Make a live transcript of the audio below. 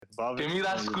Give me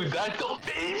that Scudetto,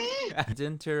 baby.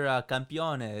 Inter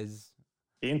campeones.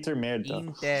 Inter merda.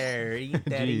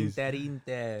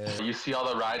 Inter. You see all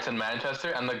the riots in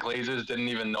Manchester, and the Glazers didn't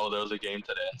even know there was a game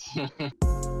today.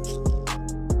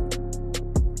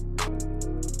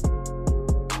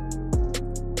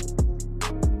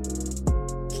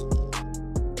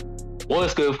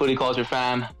 What's good, Footy Culture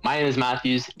fam? My name is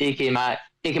Matthews, aka Matt,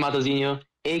 aka Matozinho,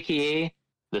 aka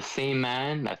the same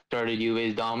man that started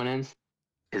Juve's dominance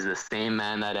is the same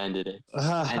man that ended it.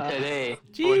 And today,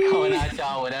 we're coming at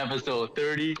y'all with episode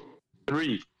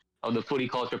 33 of the Footy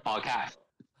Culture podcast.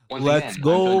 Once Let's again,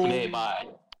 go. I'm joined today by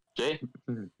Jay,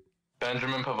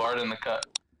 Benjamin Pavard in the cut.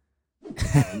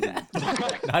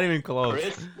 Not even close.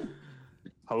 Chris,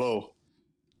 Hello.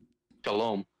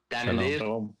 Shalom, Dan and Shalom. Dave.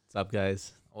 Shalom. What's up,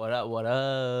 guys? What up? What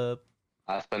up?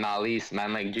 Last but not least,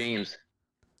 man like James.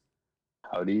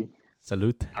 Howdy.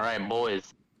 Salute. All right,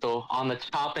 boys. So on the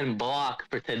chopping block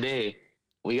for today,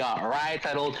 we got riots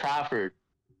at Old Trafford.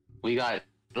 We got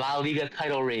La Liga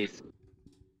title race.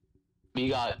 We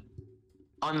got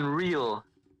unreal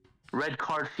red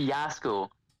card fiasco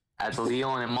at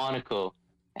Lyon and Monaco,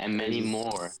 and many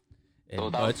more. So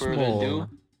without Much further more. ado,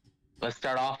 let's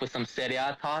start off with some Serie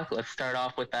A talk. Let's start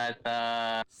off with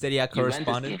that Serie A Juventus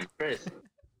correspondent. game.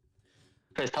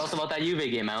 Chris, tell us about that Juve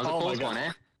game, man. It was a Oh my close God. one,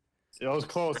 eh? It was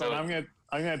close, Bro. and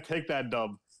I'm gonna take that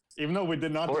dub, even though we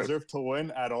did not Of course. deserve to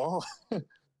win at all.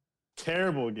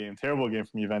 Terrible game from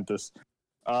Juventus.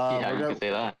 Yeah, you can say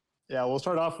that. Yeah, we'll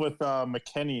start off with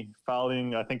McKennie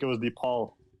fouling. I think it was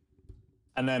DePaul,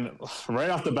 and then right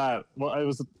off the bat, well, it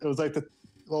was like the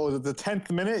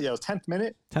 10th minute? Yeah, it was 10th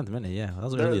minute. 10th minute, yeah. That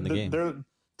was early in the game.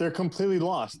 They're completely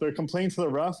lost. They're complaining to the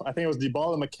ref. I think it was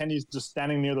DePaul and McKennie's just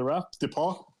standing near the ref.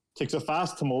 DePaul kicks it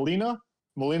fast to Molina.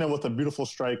 Molina with a beautiful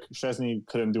strike. Szczesny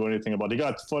couldn't do anything about it. He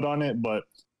got foot on it, but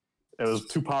it was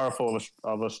too powerful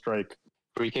of a strike.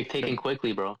 Free kick taken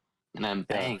quickly, bro. And then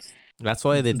bang. That's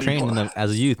why they train in the, as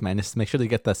a youth, man. Just make sure to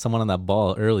get that someone on that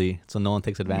ball early, so no one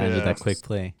takes advantage of Yeah. that quick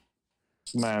play.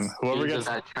 Man, whoever Uses gets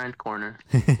that Trent corner.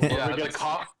 Yeah, gets-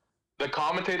 the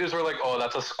commentators were like, "Oh,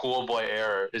 that's a schoolboy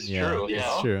error." It's Yeah, true. You it's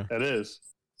know? true. it is.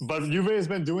 But Juve has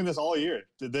been doing this all year.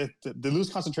 They lose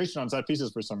concentration on set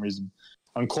pieces for some reason,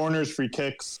 on corners, free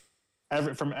kicks,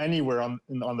 from anywhere on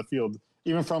the field,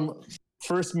 even from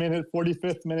first minute,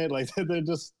 45th minute. Like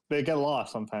they get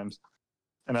lost sometimes,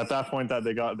 and at that point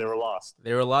they were lost.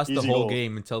 They were lost the Easy whole goal.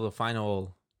 game until the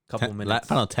final couple minutes. Oh,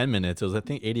 Final 10 minutes. It was, I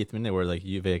think, 80th minute where like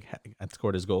Juve had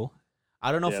scored his goal.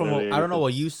 I don't know Yeah, I don't know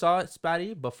what you saw,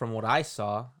 Spatty, but from what I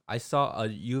saw a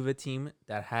Juve team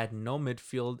that had no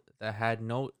midfield, that had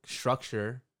no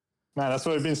structure, Man, that's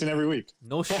what we've been seeing every week.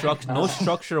 no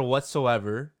structure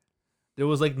whatsoever. There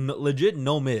was like legit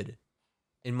no mid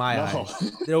in my No.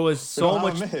 eyes. There was We don't so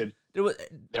have a much. mid.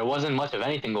 There wasn't much of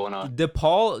anything going on.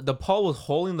 DePaul was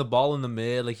holding the ball in the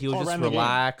mid, like he was Paul just ran the game.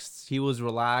 relaxed. He was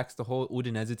relaxed. The whole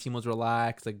Udinese team was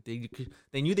relaxed. Like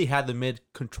they knew they had the mid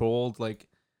controlled. Like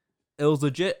it was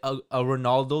legit a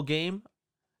Ronaldo game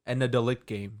and a De Ligt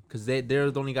game because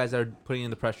they're the only guys that are putting in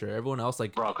the pressure. Everyone else,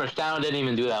 like, Bro, Cristiano didn't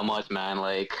even do that much, man.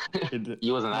 Like,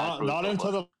 he wasn't that Not fruitful,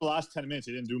 until but- the last 10 minutes.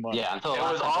 He didn't do much. Yeah, until It the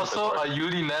was last also time a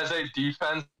Udinese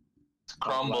defense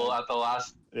crumble at the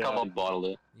last Yeah. couple. he bottled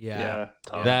it. yeah.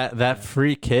 Yeah. That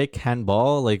free kick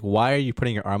handball, like, why are you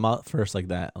putting your arm out first like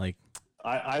that? Like,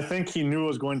 I think he knew it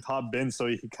was going top bin, so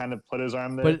he kind of put his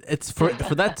arm there. but it's for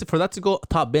that to go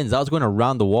top bins. That was going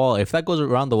around the wall. If that goes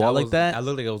around the wall like that, Uh,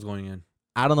 looked like it was going in.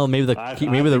 I don't know. Maybe I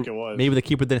maybe think it was. maybe the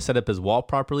keeper didn't set up his wall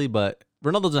properly. But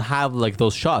Ronaldo doesn't have like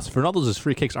those shots. Ronaldo's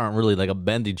free kicks aren't really like a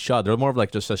bending shot. They're more of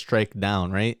like just a strike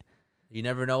down, right? You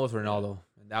never know with Ronaldo.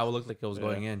 That would look like it was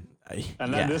going in.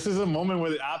 And then this is a moment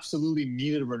where they absolutely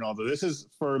needed Ronaldo. This is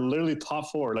for literally top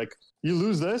four. Like, you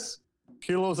lose this,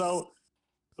 Pirlo's out.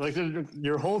 Like,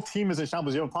 your whole team is in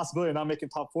shambles. You have a possibility of not making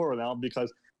top four now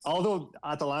because although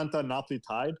Atalanta and Napoli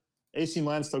tied, AC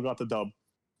Milan still got the dub.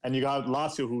 And you got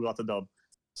Lazio who got the dub.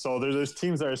 So there's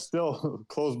teams that are still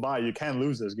close by. You can't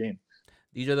lose this game.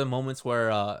 These are the moments where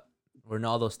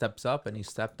Ronaldo steps up, and he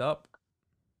stepped up.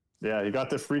 Yeah, he got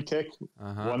the free kick,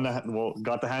 got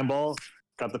the handball,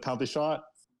 got the penalty shot.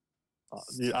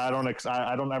 I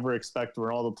don't ever expect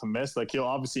Ronaldo to miss. Like, he'll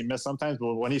obviously miss sometimes,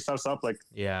 but when he steps up, like,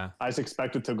 Yeah. I just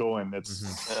expect it to go in. It's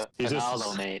he's Ronaldo,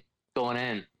 just mate, going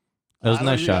in. It was a I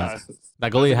nice don't- shot. yeah,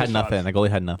 That goalie That's a had good nothing. shot. That goalie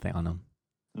had nothing on him.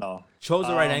 no. Chose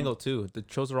the right Um, angle too.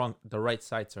 Chose the right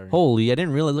side. Sorry. Oh, I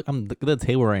didn't really look. I'm looking at the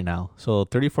table right now. So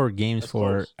 34 games That's for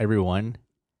close. everyone.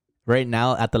 Right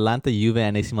now, Atalanta, Juve,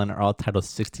 and AC Milan are all titled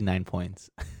 69 points.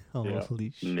 Yeah.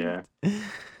 Holy shit. Yeah.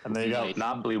 And then you got Nice.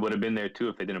 Napoli would have been there too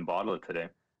if they didn't bottle it today.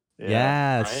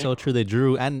 Yeah, it's right? so true. They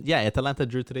drew, and yeah, Atalanta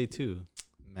drew today too.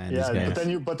 Man, these Yeah,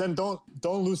 guys. but then don't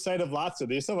lose sight of Lazio.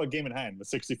 They still have a game in hand with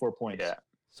 64 points. Yeah.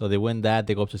 So they win that,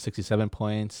 they go up to 67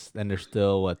 points. Then there's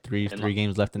still what three And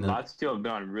games left in the. Lazio have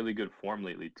been on really good form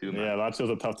lately too, man. Yeah, Lazio's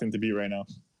a tough team to beat right now.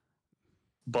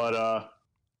 But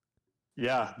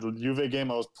yeah, the Juve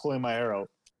game, I was pulling my hair out.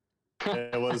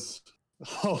 It was,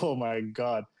 oh my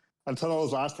god! Until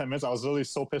those last 10 minutes, I was really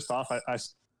so pissed off. I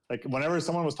like whenever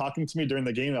someone was talking to me during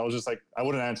the game, I was just like, I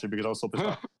wouldn't answer because I was so pissed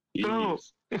off. No.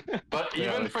 Jeez. But Yeah,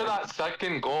 even like- for that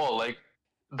second goal, like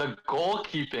the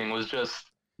goalkeeping was just.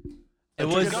 It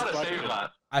took You was. a gotta deflection. save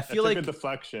that. I It feel took like a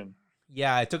deflection.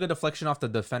 yeah, it took a deflection off the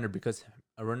defender because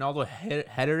Ronaldo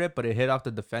headed it, but it hit off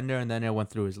the defender and then it went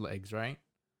through his legs, right?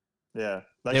 Yeah,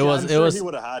 like, It was- I'm it sure was- he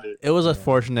would have had it. It was Yeah.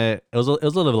 unfortunate. It was a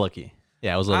little bit lucky.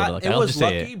 Yeah, it was a little bit lucky. It I'll was just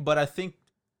say lucky, it. but I think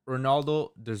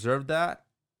Ronaldo deserved that.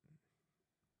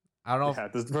 I don't know. Yeah,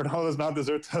 this Ronaldo's not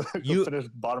deserved to You- finish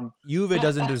bottom. Juve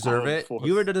doesn't deserve it. Fourth.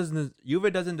 Juve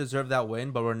doesn't deserve that win,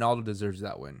 but Ronaldo deserves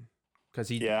that win because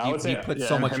Yeah, I would say he put yeah,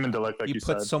 so him- much Him and Delict, like he you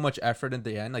put said. so much effort at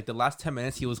the end. Like the last 10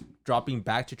 minutes, he was dropping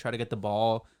back to try to get the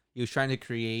ball. He was trying to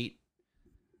create,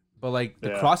 but like the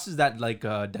Yeah. crosses that like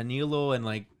Danilo and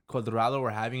like Cuadrado were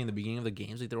having in the beginning of the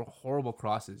games, like they were horrible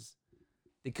crosses.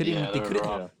 They couldn't Yeah, even they they were couldn't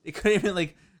rough. they couldn't even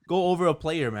like go over a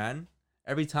player, man.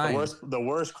 Every time. The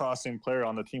worst crossing player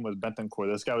on the team was Bentancur.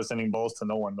 This guy was sending balls to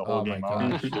no one the whole Oh my game. I don't know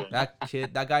gosh, what he's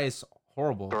doing. that guy is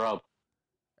horrible. Corrupt.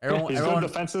 Everyone, He's everyone good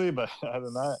defensively, but other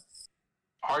than that,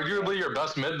 Arguably your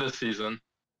best mid this season.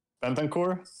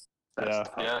 Bentancur. That's Yeah,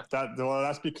 tough. Yeah.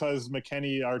 that's because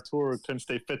McKennie Artur couldn't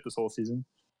stay fit this whole season.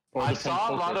 Or I the saw a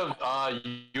Pen lot Poker. of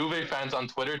Juve fans on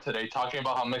Twitter today talking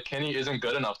about how McKinney isn't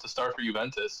good enough to start for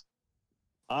Juventus.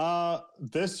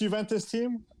 This Juventus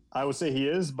team, I would say he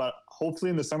is, but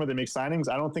hopefully in the summer they make signings.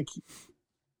 I don't think,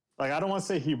 I don't want to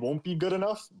say he won't be good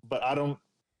enough, but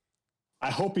I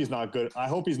hope he's not good. I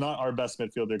hope he's not our best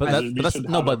midfielder. But, 'cause that, we but that's should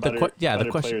no. have a But the better- the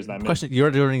better question. players than The mid. question.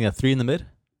 You're running a 3 in the mid.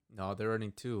 no, they're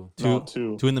earning two. Two. No,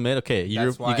 two. Two in the mid. Okay,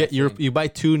 That's why I think- you buy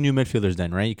 2 new midfielders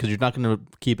then, right? Because you're not going to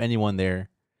keep anyone there.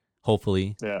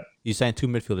 Hopefully, Yeah. you signed 2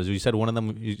 midfielders. You said one of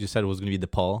them. You just said it was going to be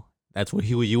DePaul. That's what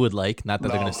you would like. Not that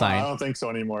they're going to I sign. don't think so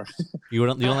anymore. You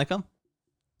don't like him?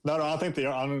 No, I don't think they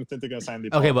are. I don't think they're going to sign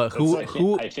the. Okay, but who- It's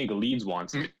who- I think Leeds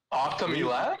wants him. Off to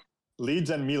Milan? Leeds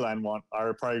and Milan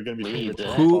are probably going to be Leeds,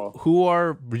 favorites. yeah. Who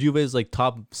are Juve's like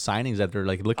top signings that they're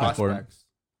like looking for? Prospects.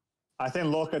 I think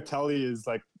Locatelli is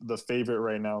like the favorite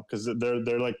right now because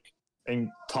they're like in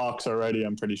talks already.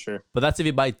 I'm pretty sure. But that's if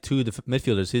you buy 2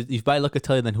 midfielders. If you buy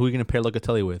Locatelli, then who are you going to pair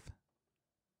Locatelli with?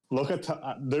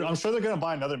 I'm sure they're going to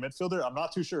buy another midfielder. I'm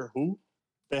not too sure who.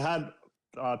 They had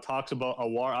talks about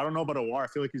Awar. I don't know about Awar. I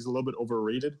feel like he's a little bit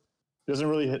overrated. Doesn't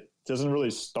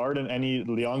really start in any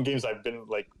Lyon games I've been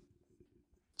like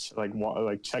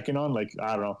checking on. Like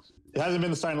I don't know. It hasn't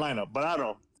been the starting lineup, but I don't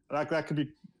know. That could be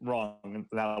wrong in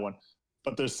that one.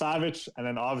 But there's Savic and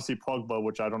then obviously Pogba,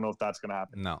 which I don't know if that's gonna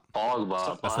happen. No.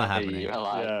 Pogba. That's not happening. You're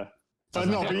alive. Yeah. But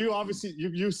no, but you obviously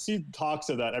you see talks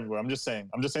of that everywhere. I'm just saying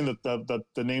that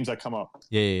the names that come up.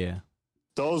 Yeah.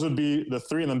 Those would be the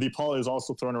 3, and then DePaul is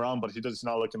also thrown around, but he's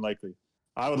not looking likely.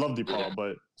 I would love DePaul,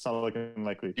 but it's not looking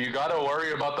likely. You gotta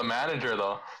worry about the manager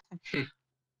though.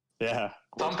 Yeah.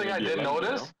 Something gonna I be a did legend,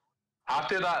 notice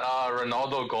after that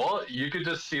Ronaldo goal, you could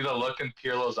just see the look in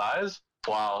Pirlo's eyes.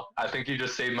 Wow, I think you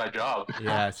just saved my job.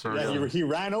 Yeah, For Yeah, real. he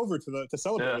ran over to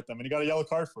celebrate Yeah. with them, and he got a yellow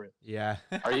card for it. Yeah.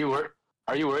 Are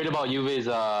you worried about Juve's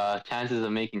chances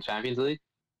of making Champions League?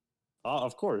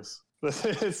 Of course.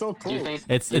 It's so Do close. you think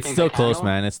It's you it's think still they can close, though?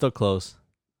 man. It's still close.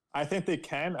 I think they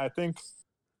can.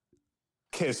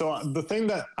 Okay, so the thing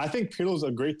that I think Pirlo's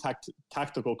a great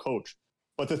tactical coach,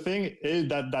 but the thing is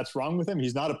that's wrong with him.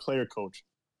 He's not a player coach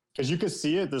because you can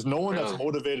see it. There's no one that's Really?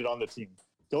 motivated on the team.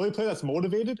 The only player that's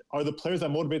motivated are the players that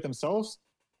motivate themselves,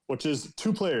 which is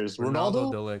 2 players,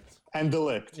 Ronaldo Delict. and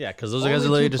Delict. Yeah, because those Only guys are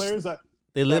 2 literally just players that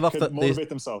they live off could the motivate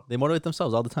themselves. they motivate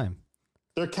themselves all the time.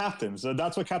 They're captains.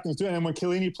 That's what captains do. And when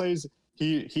Chiellini plays,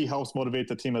 he helps motivate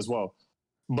the team as well.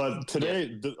 But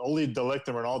today, only Delict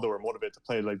and Ronaldo were motivated to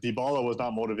play. Like Dybala was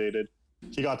not motivated.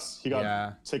 He got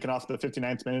Yeah. taken off the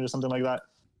 59th minute or something like that.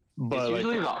 But It's like,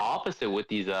 usually the opposite with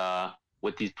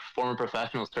these former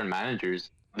professionals turned managers.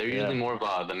 They're Yeah. usually more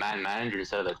of the man manager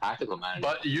instead of the tactical manager.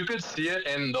 But you could see it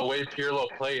in the way Pirlo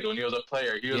played when he was a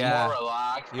player. He was Yeah. more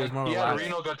relaxed. He was more He relaxed.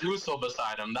 had Rino Gattuso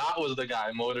beside him. That was the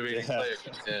guy motivating Yeah. players.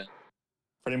 yeah.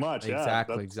 pretty much, yeah.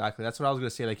 Exactly. That's what I was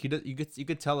gonna say. Like you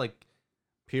could tell like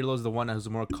Pirlo's the one who's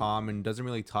more calm and doesn't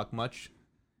really talk much.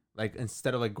 Like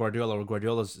instead of like Guardiola, where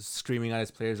Guardiola's screaming at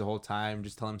his players the whole time,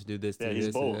 just tell him to do this, Yeah, do he's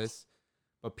this, do both. this.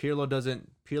 But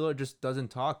Pirlo just doesn't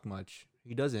talk much.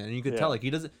 He doesn't, and you could Yeah. tell like he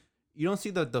doesn't. You don't see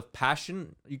the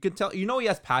passion. You can tell. You know he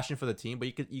has passion for the team, but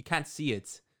you can't see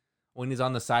it when he's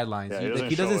on the sidelines. Yeah, he he doesn't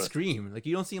he doesn't show it. scream. Like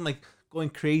you don't see him like going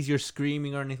crazy or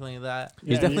screaming or anything like that. He's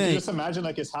You definitely- can just imagine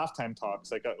like his halftime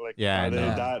talks. Yeah, I are they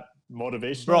know. that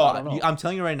motivational? Bro, I don't know. I'm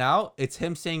telling you right now, it's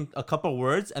him saying a couple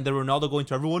words and then Ronaldo going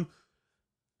to everyone,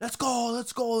 let's go,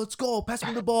 let's go, let's go, pass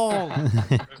me the ball.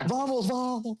 Vamos,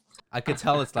 vamos. I could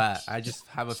tell it's that. I just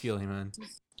have a feeling, man.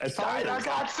 It's Dai how it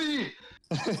ragazzi!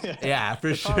 is. Yeah, for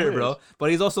That's how sure, it bro. is.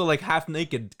 But he's also like half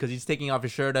naked because he's taking off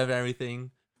his shirt and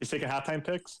everything. He's taking halftime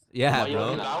picks. Yeah, Well, you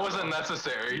bro. know, That wasn't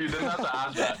necessary. You didn't have to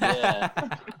add that.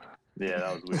 Yeah. Yeah,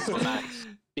 that was So, weird. Max,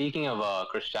 speaking of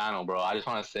Cristiano, bro, I just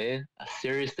want to say a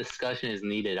serious discussion is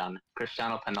needed on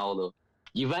Cristiano Ronaldo.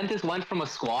 Juventus went from a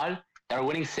squad that are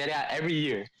winning Serie A every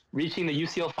year, reaching the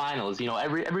UCL finals,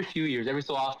 every few years, every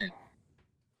so often,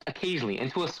 occasionally,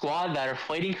 into a squad that are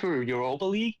fighting for Europa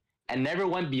League and never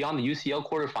went beyond the UCL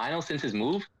quarterfinals since his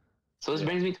move. So this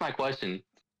brings me to my question.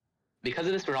 Because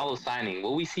of this Ronaldo signing,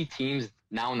 will we see teams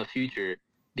now in the future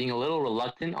being a little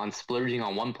reluctant on splurging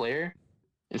on one player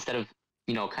instead of,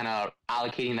 kind of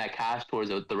allocating that cash towards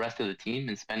the rest of the team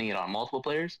and spending it on multiple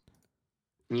players?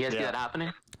 Can you guys see Yeah. that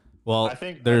happening? Well, I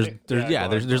think- there's yeah, go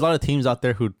ahead. there's a lot of teams out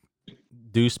there who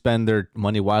do spend their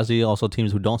money wisely. Also,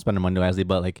 teams who don't spend their money wisely.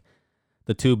 But like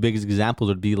the two biggest examples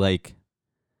would be like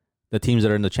the teams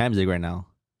that are in the Champions League right now.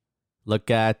 Look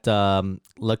at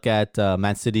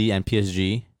Man City and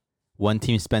PSG. One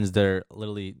team spends their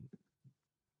literally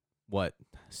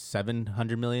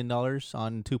 $700 million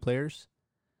on two players.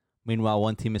 Meanwhile,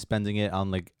 one team is spending it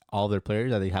on like all their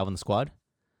players that they have on the squad.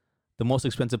 The most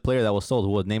expensive player that was sold,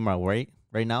 who was Neymar,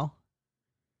 right now.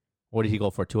 What did he go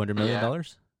for? $200 million.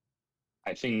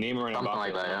 I think Neymar and Something Mbappe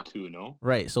like that, are yeah. too, no?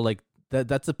 Right. So like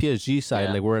that's the PSG side,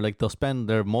 Yeah. like where like they'll spend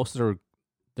their most of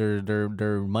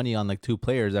their money on like two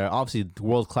players that are obviously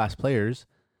world class players.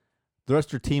 The rest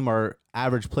of their team are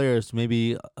average players,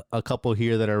 maybe a couple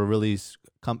here that are really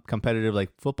competitive, like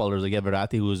footballers, like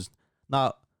Verratti, who's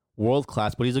not world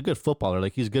class, but he's a good footballer.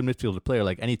 Like he's a good midfielder player.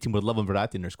 Like any team would love him,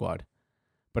 Verratti in their squad.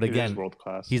 But again, world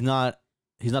class. he's not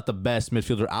the best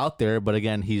midfielder out there, but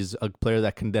again, he's a player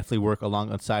that can definitely work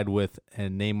alongside with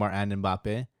Neymar and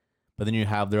Mbappe. But then you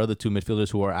have their other two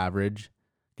midfielders who are average,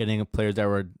 getting players that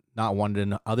were not wanted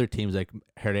in other teams like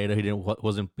Herrera, who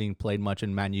wasn't being played much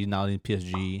in Man U, now in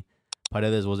PSG.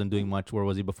 Paredes wasn't doing much. Where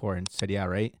was he before in Serie A,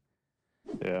 right?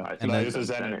 Yeah, I and think he then- was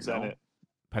at Zenit, Zenit. no?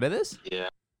 Paredes, Yeah.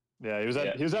 Yeah, he was Yeah,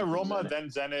 at he was Roma, Zenit. then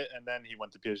Zenit, and then he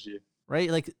went to PSG. right?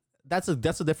 Like that's a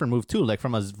different move too. Like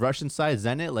from a Russian side,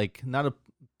 Zenit, like not a,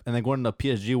 and then going to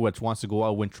PSG, which wants to go out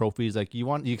and win trophies. Like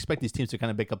you expect these teams to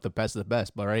kind of pick up the best of the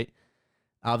best, but right?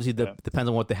 Obviously, depends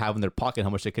on what they have in their pocket, how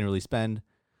much they can really spend.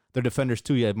 Their defenders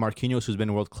too. You have Marquinhos, who's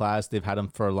been world class. They've had him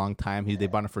for a long time. They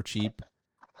bought him for cheap.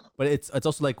 But it's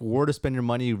also like where to spend your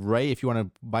money, right? If you want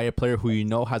to buy a player who you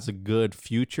know has a good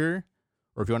future,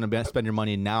 or if you want to spend your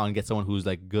money now and get someone who's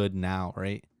like good now,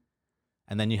 right?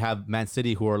 And then you have Man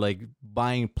City, who are like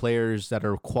buying players that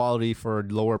are quality for a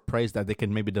lower price that they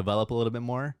can maybe develop a little bit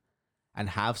more, and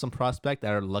have some prospect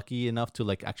that are lucky enough to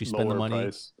like actually spend the Lower money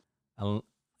price.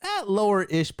 at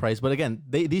lower-ish price. But again,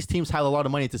 these teams have a lot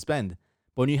of money to spend.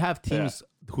 But when you have teams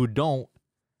who don't,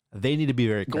 they need to be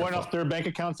very careful. Going off their bank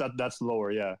accounts, that's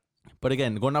lower. Yeah, But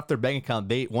again, going off their bank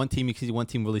account, one team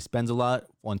really spends a lot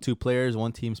on two players,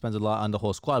 one team spends a lot on the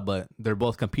whole squad, but they're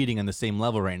both competing on the same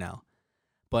level right now.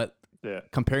 But yeah.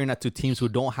 comparing that to teams who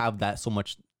don't have that so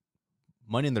much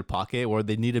money in their pocket, or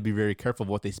they need to be very careful of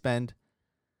what they spend,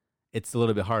 it's a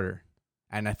little bit harder.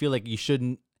 And I feel like you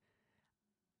shouldn't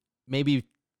maybe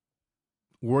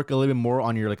work a little bit more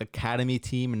on your like academy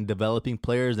team and developing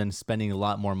players than spending a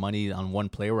lot more money on one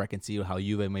player, where I can see how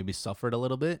Juve maybe suffered a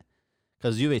little bit.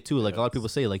 Because Juve too, like a lot of people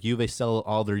say, like Juve sell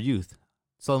all their youth,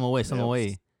 sell them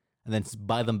away, and then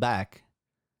buy them back,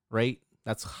 right?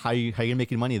 That's how you're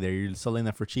making money there. You're selling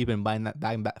them for cheap and buying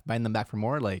them back for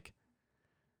more. Like,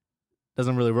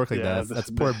 doesn't really work like Yeah, that.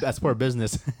 That's poor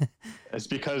business. It's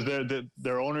because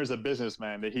their owner's a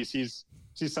businessman. He sees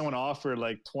someone offer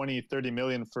like 20-30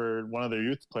 million for one of their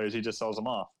youth players, he just sells them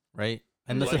off. Right?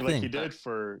 And that's like, the like thing. he did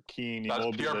for Keane.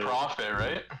 That's pure profit,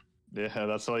 right? Yeah,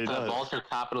 that's what he That does. vulture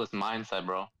capitalist mindset,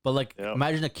 bro. But like, Yep.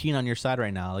 imagine a Keane on your side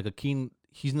right now. Like a Keane,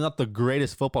 he's not the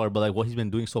greatest footballer, but like what he's been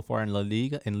doing so far in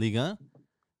Liga,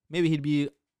 maybe he'd be,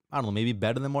 I don't know, maybe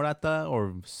better than Morata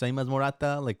or same as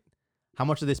Morata. Like, how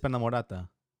much did they spend on Morata?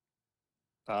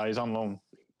 He's on loan.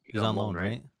 He's on loan,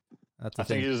 right? That's the I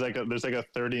think thing, there's like a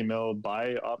 30 mil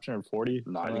buy option or 40.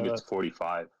 No, I something think like it's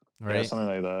 45. that. Yeah, right? something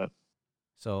like that.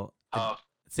 So Uh,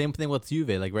 same thing with Juve,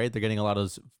 like right, they're getting a lot of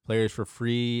those players for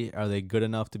free. Are they good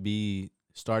enough to be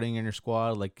starting in your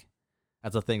squad. Like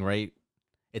that's the thing, right?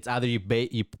 It's either you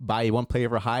buy one player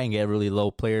for high and get really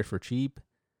low players for cheap,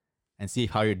 and see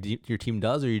how your team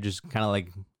does, or you just kind of like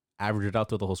average it out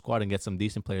to the whole squad and get some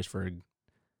decent players for a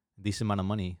decent amount of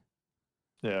money.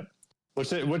 Yeah,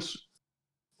 which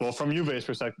well, from Juve's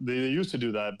perspective, they used to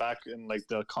do that back in like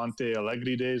the Conte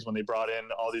Allegri days when they brought in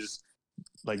all these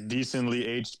like decently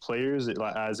aged players,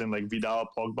 as in like Vidal,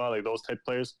 Pogba, like those type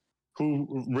players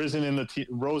who rose in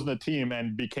the team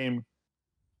and became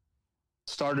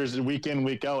starters week in,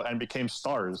 week out, and became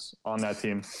stars on that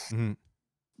team. Mm-hmm.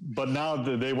 But now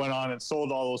they went on and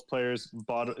sold all those players,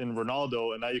 bought in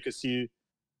Ronaldo, and now you can see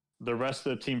the rest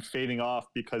of the team fading off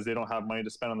because they don't have money to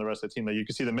spend on the rest of the team. Like you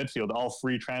can see the midfield, all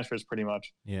free transfers pretty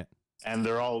much. Yeah. And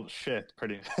they're all shit.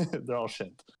 They're all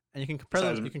shit. And you can compare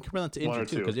them. You can compare them to Inter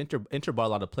too, because Inter bought a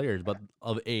lot of players, but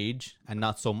of age and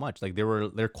not so much. Like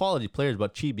they're quality players,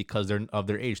 but cheap because they're of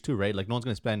their age too, right? Like no one's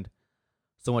gonna spend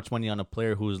so much money on a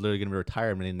player who's literally gonna be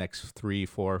retired in the next 3,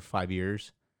 4, 5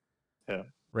 years. Yeah.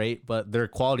 Right, but they're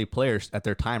quality players at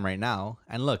their time right now.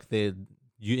 And look,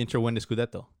 Inter win the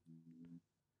Scudetto.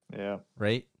 Yeah.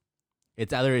 Right.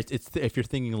 It's either it's if you're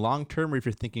thinking long term or if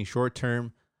you're thinking short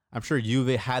term. I'm sure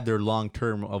Juve had their long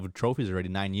term of trophies already,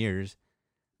 9 years.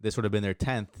 This would have been their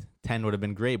 10th. 10 would have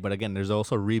been great, but again, there's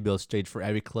also a rebuild stage for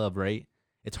every club, right?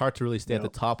 It's hard to really stay at the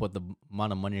top with the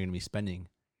amount of money you're going to be spending.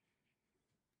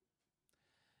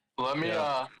 Let me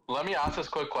ask this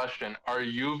quick question: are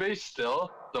Juve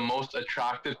still the most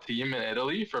attractive team in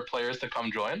Italy for players to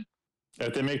come join?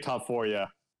 If they make top 4, yeah.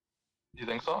 You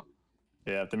think so?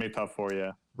 Yeah, if they make top 4,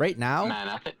 yeah. Right now, Man,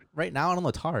 I think I don't know.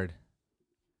 It's hard.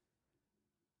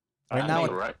 Right I now,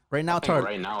 think right I now, it's think hard.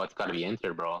 right now it's got to be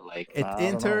Inter, bro. Like It's I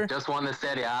don't Inter. know. just won the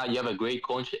Serie A. You have a great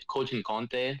coach in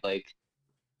Conte. Like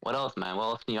what else, man? What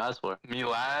else can you ask for?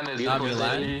 Milan is Not the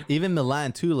Milan. city. Even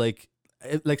Milan too. Like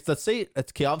let's say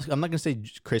it's okay. I'm not gonna say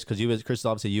Chris because Chris is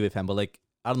obviously a Juve fan, but like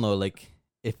I don't know. Like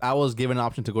if I was given an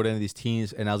option to go to any of these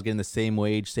teams and I was getting the same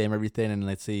wage, same everything, and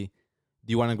let's see,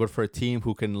 do you want to go for a team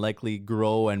who can likely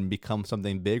grow and become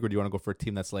something big, or do you want to go for a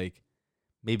team that's like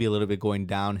maybe a little bit going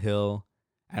downhill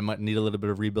and might need a little bit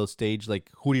of rebuild stage? Like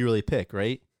who do you really pick,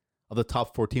 right? Of the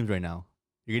top 4 teams right now,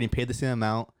 you're getting paid the same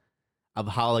amount. Of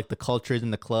how like the culture is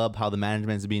in the club, how the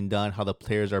management is being done, how the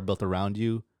players are built around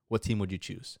you. What team would you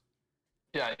choose?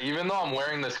 Yeah, even though I'm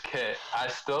wearing this kit, I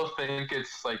still think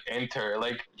it's like Inter.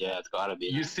 Like Yeah, it's got to be.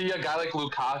 you see a guy like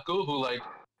Lukaku who like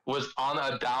was on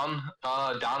a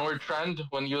downward trend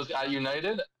when he was at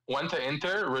United, went to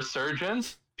Inter,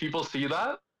 resurgence. People see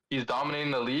that. He's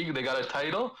dominating the league. They got a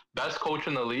title, best coach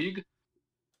in the league.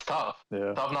 It's tough.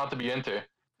 Yeah. Tough not to be Inter.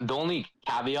 The only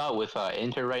caveat with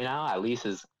Inter right now, at least,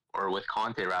 or with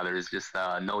Conte rather, is just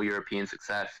no European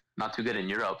success. Not too good in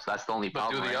Europe, so that's the only But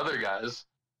do problem. the other guys?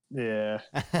 Yeah.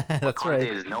 That's Conte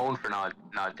right. is known for not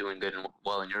doing good and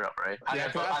well in Europe, right? Yeah,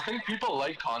 I think people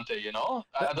like Conte. You know,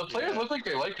 the players look like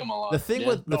they like him a lot. The thing Yeah.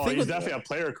 with the No, thing he's with definitely a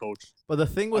player coach. but the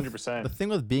thing with 100%. the thing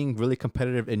with being really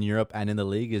competitive in Europe and in the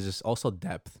league is just also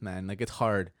depth, man. Like it's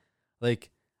hard.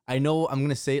 Like I know I'm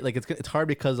gonna say like it's hard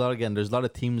because again there's a lot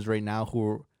of teams right now who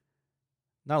are,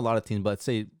 not a lot of teams, but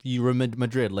say you were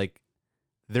Madrid, like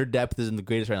their depth isn't the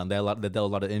greatest right now. They have a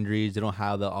lot of injuries. They don't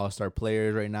have the all-star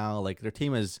players right now. Like their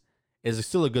team is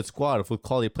still a good squad with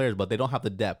quality players, but they don't have the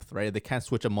depth, right? They can't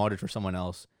switch a Modric for someone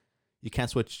else. You can't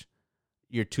switch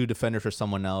your 2 defenders for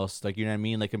someone else. Like you know what I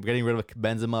mean? Like I'm getting rid of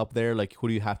Benzema up there. Like who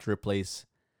do you have to replace?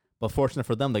 But fortunate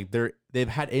for them, like they've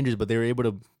had injuries, but they were able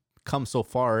to come so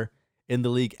far in the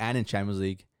league and in Champions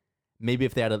League. Maybe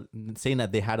if they had saying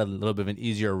that they had a little bit of an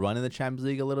easier run in the Champions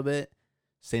League a little bit.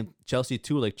 Same Chelsea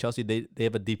too. Like Chelsea, they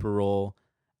have a deeper role.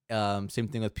 Same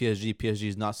thing with PSG. PSG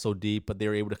is not so deep, but they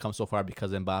were able to come so far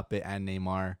because of Mbappe and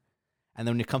Neymar. And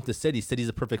then when you come to City, City's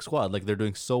a perfect squad. Like they're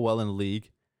doing so well in the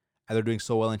league, and they're doing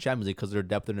so well in Champions League because of their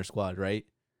depth in their squad, right?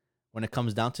 When it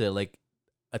comes down to it, like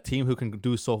a team who can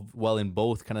do so well in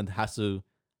both kind of has to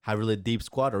have a really deep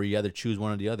squad, or you either choose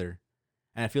one or the other.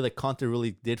 And I feel like Conte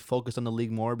really did focus on the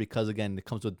league more because again, it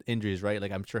comes with injuries, right?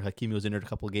 Like I'm sure Hakimi was injured a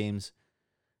couple of games.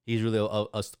 He's really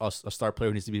a star player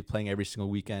who needs to be playing every single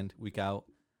weekend, week out.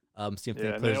 Same thing.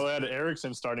 Yeah, and they only had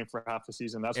Ericsson starting for half the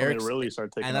season. That's when Eriksen- they really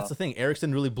started taking And that's off. the thing.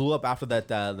 Ericsson really blew up after that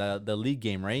the league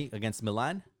game, right, against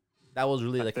Milan. That was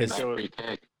really like think his. so. Free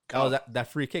kick. That was that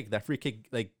free kick. That free kick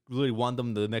like really brought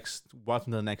them to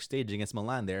the next stage against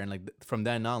Milan there, and like from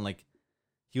then on, like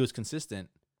he was consistent.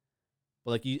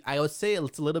 But like I would say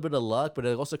it's a little bit of luck, but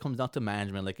it also comes down to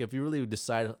management. Like if you really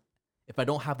decide, if I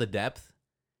don't have the depth,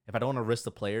 if I don't want to risk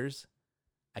the players,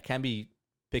 I can't be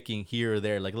picking here or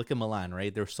there. Like look at Milan,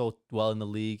 right? They're so well in the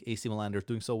league. AC Milan, they're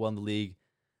doing so well in the league.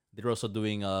 They were also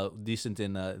doing decent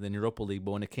in the Europa League,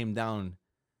 but when it came down,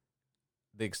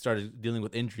 they started dealing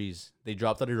with injuries. They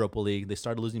dropped out of Europa League. They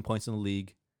started losing points in the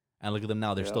league, and look at them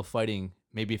now. They're Yeah. still fighting.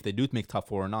 Maybe if they do make top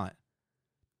 4 or not.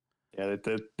 Yeah,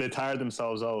 they tired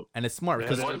themselves out. And it's smart They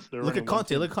because had- they were look at running one Conte.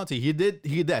 team. Look at Conte. He did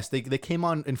this. They came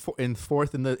on in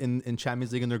fourth in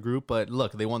Champions League in their group, but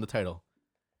look, they won the title.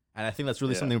 And I think that's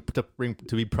really Yeah. something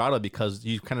to be proud of because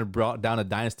you kind of brought down a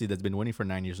dynasty that's been winning for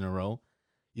 9 years in a row.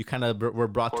 You kind of were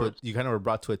brought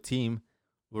to a team.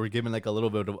 Were given like a little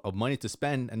bit of money to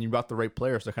spend, and you brought the right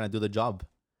players to kind of do the job.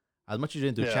 As much as you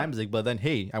didn't do Yeah. Champions League, but then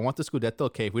hey, I want the Scudetto.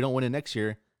 Okay, if we don't win it next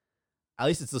year, at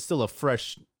least it's still a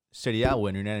fresh Serie A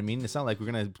win. You know what I mean? It's not like we're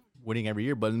gonna winning every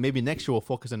year, but maybe next year we'll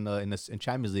focus in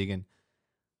Champions League, and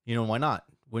you know why not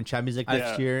win Champions League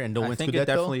next year and don't I win think Scudetto? it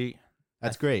definitely.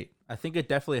 That's great. I think it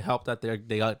definitely helped that they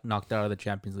got knocked out of the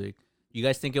Champions League. You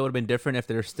guys think it would have been different if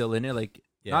they're still in it? Like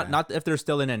Yeah. not if they're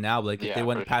still in it now, but like if Yeah, they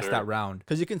went for past sure. that round.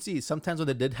 Because you can see sometimes when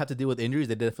they did have to deal with injuries,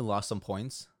 they definitely lost some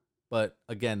points. But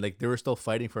again, like they were still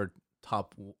fighting for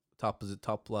top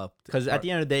left. Because at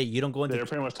the end of the day, you don't go into They're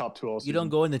pretty much top 2 all you don't season.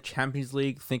 go in the Champions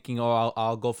League thinking, oh,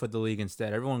 I'll go for the league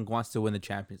instead. Everyone wants to win the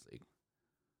Champions League.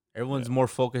 Everyone's more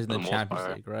focused For in the the most Champions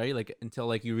part. League, right? Like until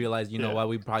like you realize, you know Yeah. what,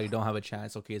 we probably don't have a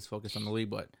chance. Okay, it's focused on the league,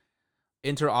 but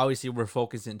Inter obviously were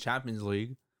focused in Champions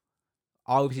League.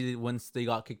 Obviously, once they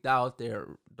got kicked out, their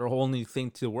only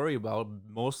thing to worry about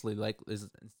mostly like is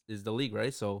the league,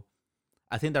 right? So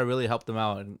I think that really helped them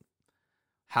out. And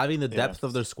having the Yeah. depth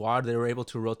of their squad, they were able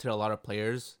to rotate a lot of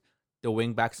players. The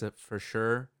wing backs for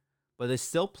sure, but they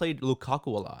still played Lukaku a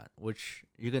lot, which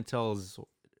you can tell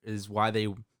is why they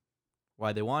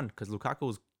won, because Lukaku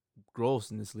was gross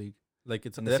in this league. Like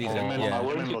it's In the season. Him and- yeah. Why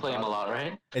wouldn't him you and play him a Lukaku. lot,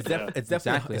 right? It's, Yeah. it's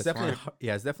Exactly, definitely that's definitely smart.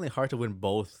 it's definitely hard to win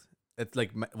both. It's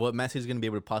like what Man City's going to be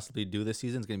able to possibly do this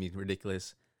season is going to be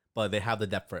ridiculous, but they have the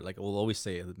depth for it. Like we'll always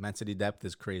say, Man City depth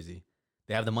is crazy.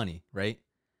 They have the money, right?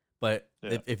 But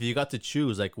Yeah. if you got to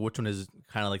choose, like which one is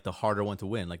kind of like the harder one to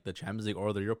win, like the Champions League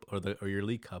or the Europe or your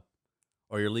League Cup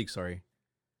or your league, sorry.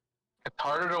 It's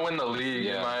harder to win the league,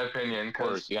 in Yeah. my opinion, Of course,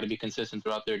 because you got to be consistent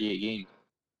throughout 38 games.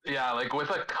 yeah, like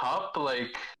with a cup,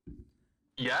 like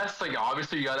yes, like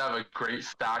obviously you gotta have a great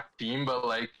stacked team, but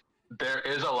like there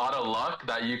is a lot of luck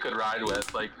that you could ride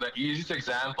with. Like the easiest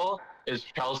example is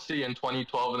Chelsea in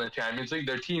 2012 in the Champions League.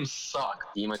 Their team sucked,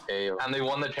 Di Matteo. and they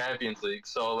won the Champions League.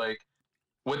 So like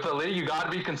with the league, you gotta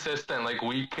be consistent, like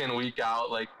week in, week out.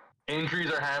 Like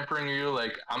injuries are hampering you.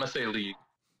 Like I'm gonna say league.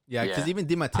 Yeah, because Yeah. even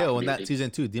Di Matteo in that Absolutely.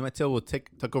 season too, Di Matteo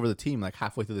took over the team like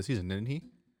halfway through the season, didn't he?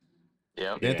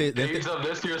 Yep. Didn't they- Days of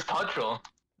this year's Tuchel.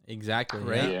 Exactly.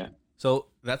 Right? Yeah. Yeah. So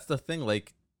that's the thing,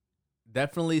 like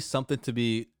definitely something to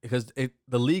be because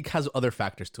the league has other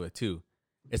factors to it too.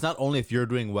 It's not only if you're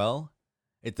doing well;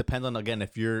 it depends on again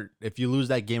if you lose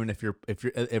that game and if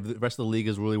the rest of the league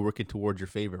is really working towards your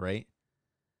favor, right?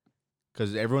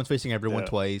 Because everyone's facing everyone Yeah.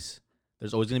 twice.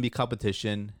 There's always going to be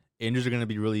competition. Injuries are going to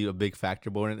be really a big factor.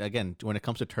 But when it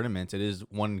comes to tournaments, it is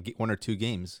one or two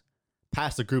games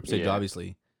past the group stage, Yeah.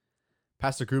 obviously.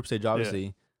 Past the group stage,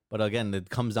 obviously. But again, it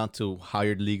comes down to how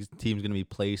your league team's going to be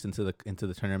placed into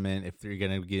the tournament. If you're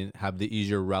going to have the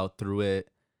easier route through it,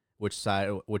 which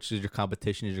is your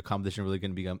competition? Is your competition really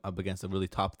going to be up against a really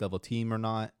top level team or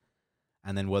not?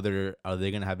 And then whether are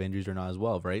they going to have injuries or not as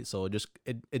well, right? So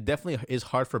it definitely is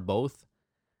hard for both.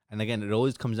 And again, it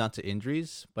always comes down to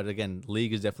injuries. But again,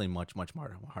 league is definitely much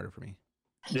harder for me.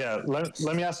 Yeah,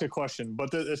 let me ask you a question, but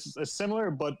it's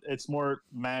similar, but it's more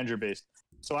manager based.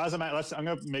 So as I'm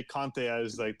gonna make Conte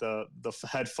as like the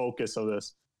head focus of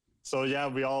this. So yeah,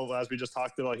 as we just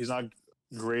talked about, he's not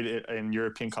great in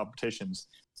European competitions,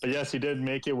 but yes, he did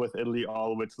make it with Italy all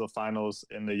the way to the finals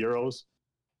in the Euros.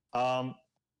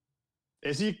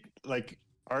 Is he like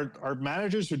are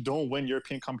managers who don't win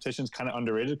European competitions kind of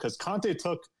underrated? Because Conte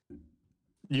took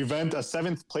a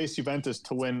seventh place Juventus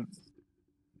to win.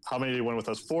 How many did he win with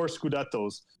us? 4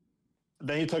 Scudettos.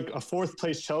 Then he took a 4th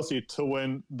place Chelsea to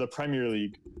win the Premier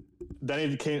League. Then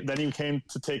he came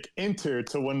to take Inter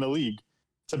to win the league,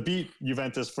 to beat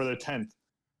Juventus for their 10th.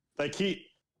 Like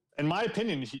in my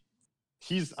opinion,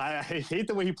 I hate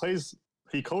the way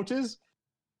he coaches,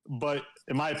 but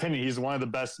in my opinion, he's one of the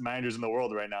best managers in the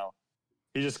world right now.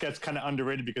 He just gets kind of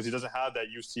underrated because he doesn't have that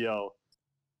UCL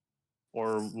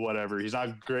or whatever. He's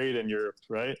not great in Europe,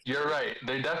 right? You're right.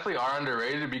 They definitely are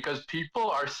underrated because people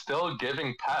are still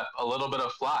giving Pep a little bit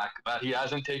of flack that he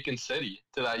hasn't taken City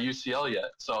to that UCL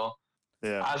yet. So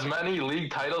Yeah. as many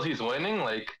league titles he's winning,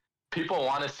 like people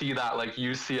want to see that like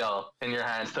UCL in your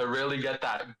hands to really get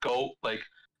that GOAT, like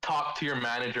top tier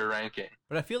manager ranking.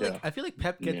 But I feel like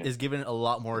Pep Yeah. is given a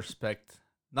lot more respect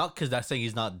Not because that's saying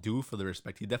he's not due for the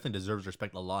respect. He definitely deserves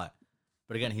respect a lot.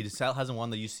 But again, he still hasn't won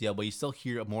the UCL, but you still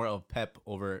hear more of Pep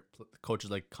over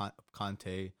coaches like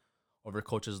Conte, over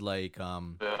coaches like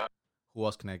Yeah. who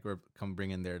else can I come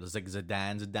bring in there? There's like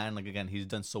Zidane. Zidane, like again, he's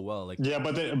done so well. Like Yeah,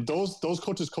 but those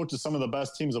coaches coaches some of the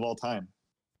best teams of all time.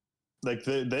 Like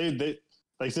they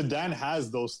like Zidane has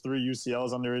those 3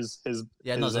 UCLs under his.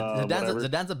 yeah, no, whatever.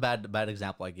 Zidane's a bad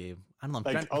example I gave. I don't know.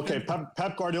 I'm Like trying- okay,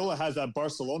 Pep Guardiola has that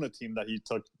Barcelona team that he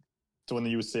took to win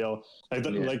the UCL. Like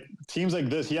Yeah. like teams like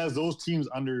this, he has those teams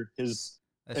under his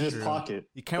that's in his true. pocket.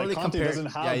 You can't Like, really Conte compare. doesn't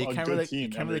have Yeah, you a can't good really. team You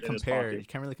can't really in his compare. pocket. You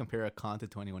can't really compare a Conte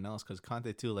to anyone else because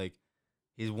Conte too, like,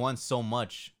 he's won so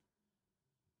much,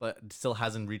 but still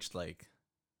hasn't reached like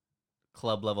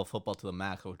club level football to the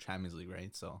max or Champions League,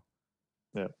 right? So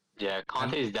Yeah,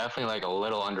 Conte is definitely like a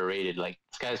little underrated. Like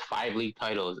this guy has 5 league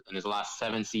titles in his last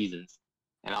 7 seasons,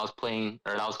 and I was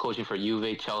coaching for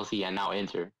Juve, Chelsea, and now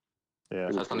Inter. Yeah.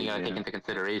 So that's something you gotta take Yeah. into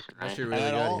consideration, right? Actually, And really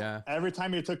at good. all, Yeah. every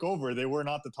time he took over, they were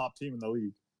not the top team in the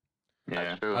league.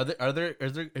 Yeah. That's true. are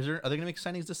they gonna make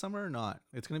signings this summer or not?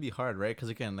 It's gonna be hard, right? Because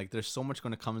again, like there's so much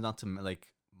gonna come down to like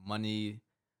money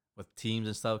with teams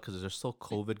and stuff because there's still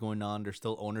COVID going on. There's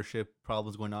still ownership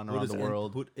problems going on around the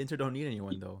world. Inter don't need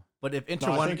anyone though. But if Inter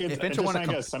No, I want, think if Inter want to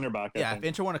get a center back. I yeah, if think.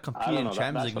 Inter want to compete I don't in know.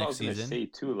 Champions League That's what I next was gonna season, say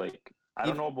too. Like I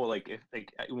don't know about like if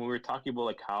like when we were talking about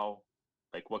like how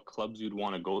like what clubs you'd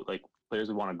want to go, like players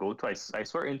would want to go to. I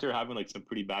swear Inter are having like some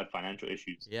pretty bad financial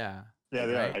issues. Yeah. Yeah,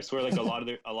 they Right. are. I swear like a lot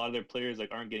of their players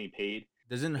like aren't getting paid.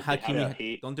 Doesn't They haven't Hakimi?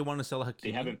 paid- Don't they want to sell Hakimi?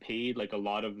 They haven't paid like a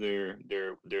lot of their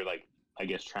like I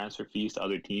guess transfer fees to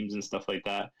other teams and stuff like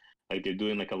that. Like they're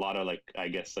doing like a lot of like I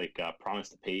guess like promise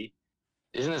to pay.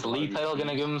 Isn't this league title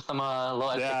gonna give him some little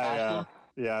extra cash?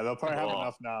 Yeah, yeah. They'll probably have Well,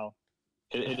 enough now.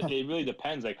 It really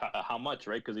depends like how much,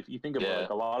 right? Because if you think about Yeah. like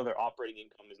a lot of their operating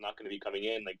income is not going to be coming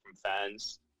in like from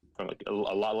fans, from like a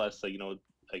lot less like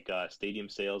like stadium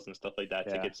sales and stuff like that,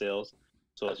 Yeah. ticket sales.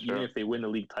 So That's even true. if they win the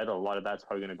league title, a lot of that's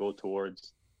probably going to go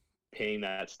towards paying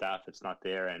that staff that's not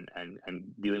there and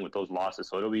dealing with those losses.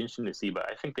 So it'll be interesting to see. But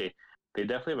I think they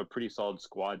definitely have a pretty solid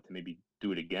squad to maybe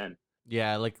do it again.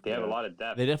 yeah, like They have a lot of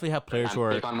depth. they definitely have players And who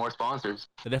are take on more sponsors.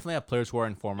 they definitely have players who are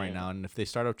in form right Yeah. now, and if they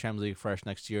start up Champions League fresh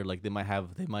next year, like they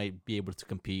might be able to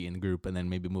compete in the group and then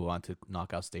maybe move on to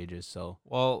knockout stages. So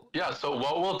Well, Yeah. So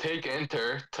what will take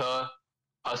Inter to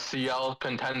a CL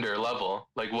contender level?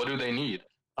 Like, what do they need?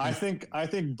 I think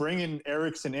bringing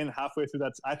Ericsson in halfway through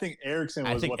that. I think Ericsson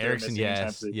was I think what they were Ericsson, missing in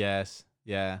Champions League. yes,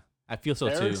 yeah, I feel so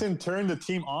too. Ericsson turned the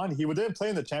team on. He didn't play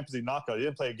in the Champions League knockout. He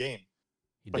didn't play a game.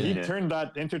 He But did. he turned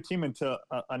that Inter team into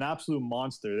an absolute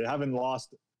monster. They haven't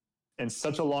lost in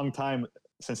such a long time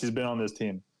since he's been on this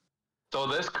team. So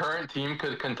this current team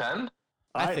could contend.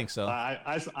 I think so.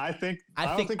 I think. I I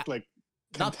don't think- think like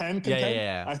not- contend. yeah, Contend.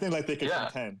 yeah. I think like they could Yeah.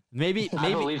 contend. maybe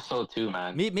I believe so too,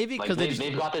 man. maybe Like because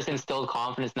they've got this instilled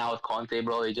confidence now with Conte,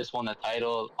 bro. They just won the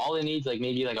title. All it needs like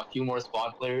maybe like a few more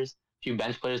squad players, a few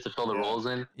bench players to fill the Yeah. roles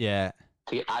in yeah,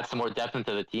 to add some more depth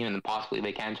into the team, and then possibly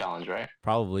they can challenge, right?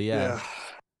 probably yeah.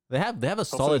 They have a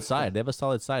solid side. They have a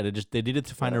solid side. They needed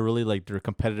to find a really like their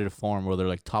competitive form where they're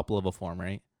like top level form,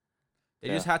 right? they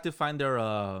just had to find their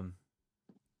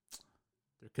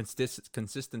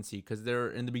consistency because they're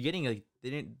in the beginning like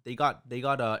they got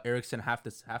Ericsson half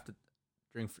the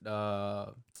during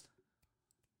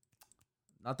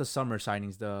not the summer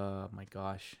signings, the my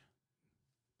gosh,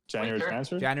 January Winter?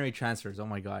 transfer. January transfers. Oh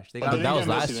my gosh, they But got they that didn't was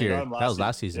get last Messi, they year. got him That was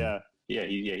last season. Yeah,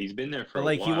 He's been there for but a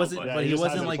like while. he wasn't Yeah, but he he just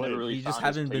wasn't hasn't like played. really he just found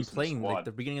his haven't been place in the playing like squad.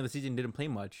 the beginning of the season didn't play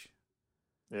much.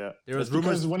 Yeah. There was It's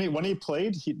because rumors when he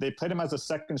played, they played him as a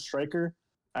second striker,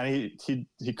 and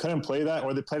he couldn't play that,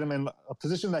 or they played him in a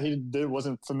position that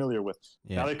wasn't familiar with.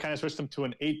 Yeah. Now they kind of switched him to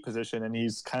an 8 position, and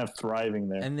he's kind of thriving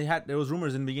there. and there was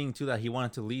rumors in the beginning too that he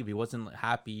wanted to leave. He wasn't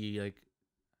happy like,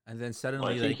 and then Well,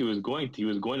 suddenly I think like he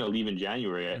was going to leave in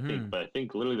January. I Mhm. think, but I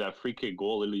think literally that free kick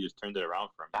goal literally just turned it around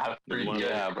for him. It was one of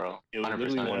those- bro. It was 100%.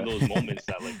 literally one of those moments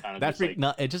that like kind of that just freak. like,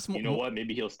 No, it just you know what?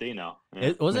 Maybe he'll stay now. Yeah.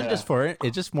 It wasn't Yeah. just for it.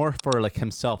 It's just more for like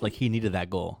himself. Like he needed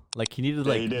that goal. Like he needed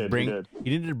Yeah, like he did, he bring. did. He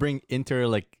needed to bring Inter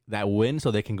like that win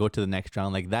so they can go to the next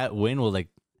round. Like that win was like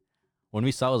when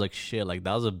we saw it was like shit. Like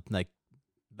that was it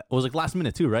was like last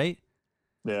minute too, right?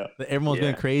 Yeah. Like, everyone was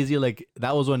going Yeah. crazy. Like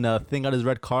that was when Thing got his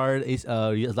red card.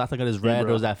 Zlatan got his red.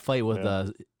 There was that fight with Yeah.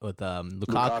 Lukaku.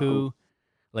 Lukaku.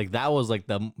 Like that was like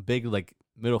the big like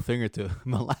middle finger to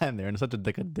Milan there, and such a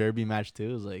like a derby match too.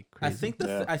 It was like crazy. I think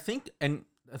Yeah. I think and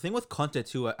the thing with Conte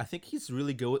too, I think he's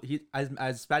really good. He as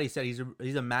Spatty said,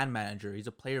 he's a man manager. He's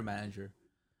a player manager,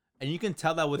 and you can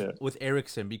tell that Yeah. with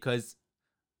Ericsson because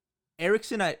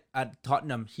Ericsson at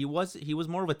Tottenham he was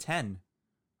more of a 10,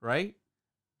 right?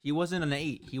 He wasn't an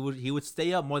 8. He would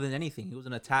stay up more than anything. He was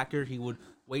an attacker. He would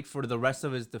wait for the rest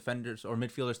of his defenders or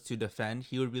midfielders to defend.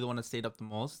 He would be the one that stayed up the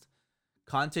most.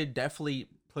 Conte definitely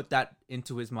put that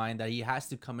into his mind that he has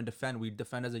to come and defend. We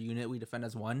defend as a unit. We defend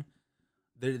as one.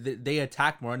 They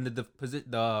attack more, and the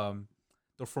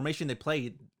formation they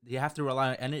play, you have to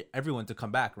rely on everyone to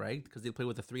come back, right? Because they play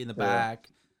with the 3 in the back,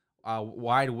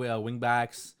 wide wing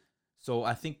backs. So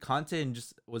I think Conte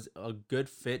just was a good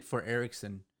fit for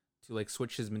Eriksen to like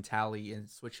switch his mentality and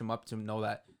switch him up to know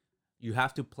that you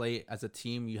have to play as a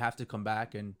team. You have to come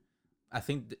back, and I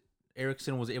think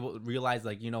Eriksen was able to realize,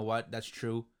 like, you know what, that's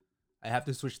true. I have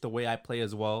to switch the way I play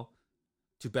as well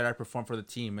to better perform for the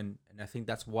team, and I think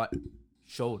that's what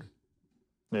showed.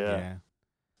 Yeah.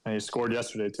 And he scored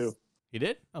yesterday too. He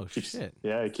did? Oh shit!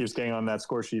 Yeah, he keeps getting on that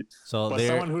score sheet. So but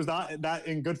someone who's not that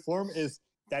in good form is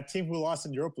that team who lost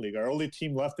in Europa League. Our only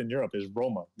team left in Europe is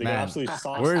Roma. They got absolutely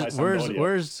stomped by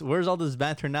Sampdoria. Where's all this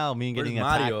banter now? Me getting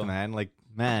Mario? attacked, man. Like,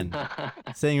 man,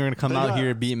 saying you're gonna come out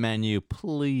here and beat Man U.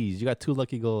 Please, you got 2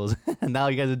 lucky goals, and now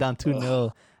you guys are down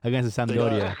 2-0 against the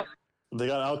Sampdoria. They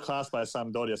got outclassed by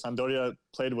Sampdoria. Sampdoria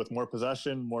played with more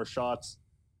possession, more shots,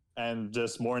 and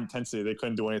just more intensity. They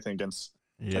couldn't do anything against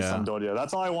Sampdoria.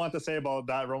 That's all I want to say about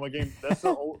that Roma game. That's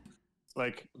the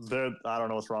like I don't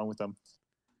know what's wrong with them.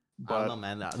 But I don't know,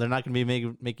 man. They're not going to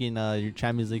be making your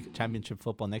Champions League championship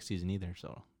football next season either.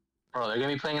 So, Bro, they're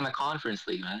gonna be playing in the Conference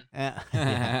League, man. Yeah.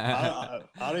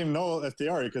 I don't even know if they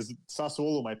are because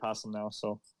Sassuolo might pass them now.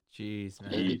 So, Jeez,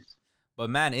 man. Jeez. But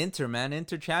man, Inter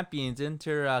champions,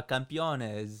 Inter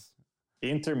campeones.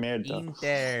 Inter merda.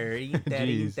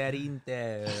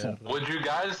 Inter. Would you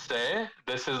guys say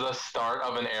this is the start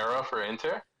of an era for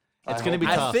Inter? It's going to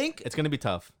be I tough. think- It's going to be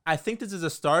tough. I think this is the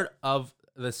start of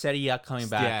the Serie A coming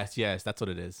back. Yes, that's what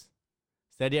it is.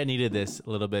 Serie A needed this a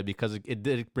little bit because it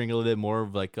did bring a little bit more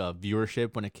of like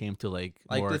viewership when it came to like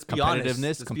more Let's be honest.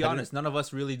 competitiveness. Let's be honest. None of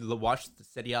us really watched the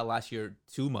Serie A last year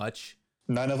too much.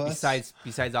 None of us.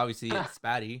 Besides obviously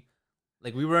Spatty.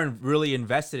 Like we weren't really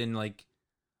invested in like,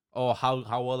 oh, how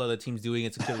well are the teams doing?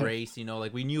 It's a good race, you know.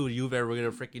 Like we knew Juve were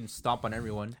gonna freaking stomp on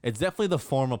everyone. It's definitely the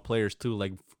form of players too.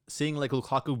 Like seeing like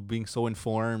Lukaku being so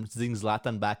informed, seeing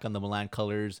Zlatan back on the Milan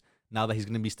colors now that he's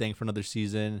gonna be staying for another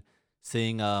season,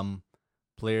 seeing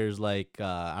players like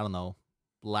I don't know,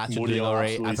 Lazio doing all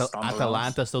right,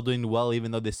 Atalanta still doing well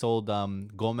even though they sold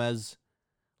Gomez,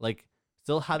 like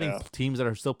still having teams that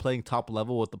are still playing top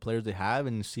level with the players they have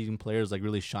and seeing players like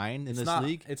really shine in this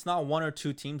league. It's not 1 or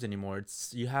 2 teams anymore.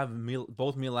 It's you have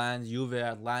both Milan, Juve,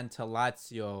 Atlanta,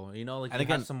 Lazio. You know, like you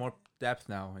have some more depth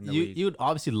now in the league. You'd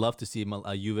obviously love to see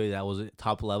a Juve that was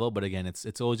top level, but again,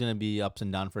 it's always gonna be ups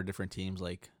and downs for different teams.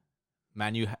 Like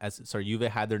Juve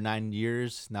had their 9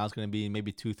 years. Now it's gonna be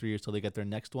maybe 2-3 years till they get their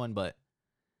next one. But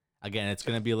again, it's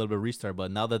gonna be a little bit restart. But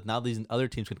now these other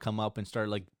teams can come up and start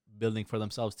like building for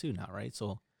themselves too now, right?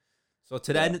 So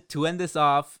to end this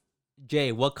off,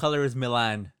 Jay, what color is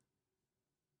Milan?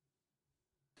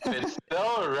 It's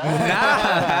still red.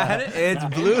 Nah, it's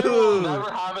Inter will blue.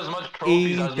 never have as much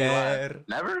trophies as Inter. Milan.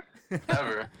 Never?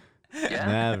 Never. Yeah.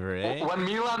 never, eh? When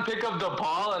Milan pick up the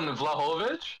ball and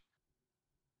Vlahovic,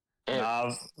 Nah,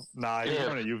 he's Yeah.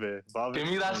 going to Juve. give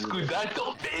me that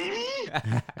Scudetto,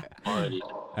 baby. Already.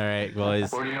 All right,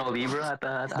 boys. Ordino Libra at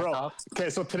the Bro, top. okay,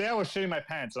 so today I was shitting my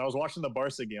pants and I was watching the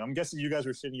Barca game. I'm guessing you guys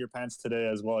were shitting your pants today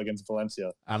as well against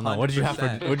Valencia. I don't know. What did you have for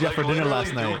 100%. dinner Literally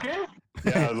last night? joking?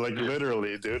 Yeah, like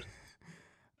literally, dude.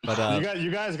 But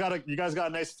You guys got a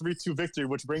nice 3-2 victory,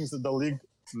 which brings the league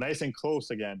nice and close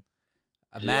again.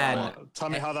 Man, Tell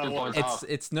me how that Good was. point.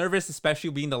 it's nervous,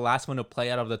 especially being the last one to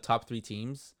play out of the top 3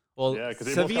 teams. Well, Yeah, because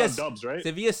they both got dubs, right?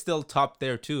 Sevilla's still top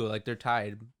there too. Like they're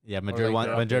tied. yeah, Madrid like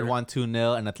they're up Madrid there. won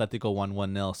 2-0 and Atletico won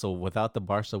 1-0. So without the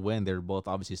Barca win, they're both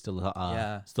obviously still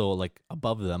like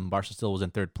above them. Barca still was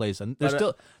in 3rd place, and they're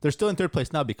still in 3rd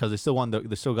place now because they still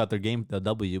got their game, the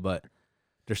W. But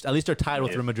at least they're tied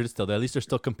with Real Madrid still. At least they're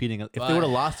still competing. If they would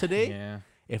have lost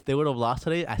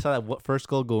today, I saw that first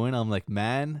goal go in. I'm like,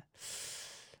 man.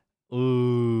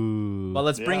 Ooh. But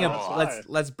let's bring Yeah,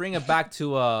 let's bring it back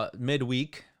to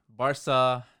midweek.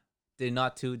 Barca did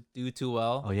not do too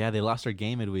well. Oh yeah, they lost their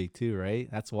game midweek too, right?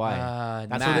 That's why.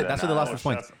 That's Nah, where they lost their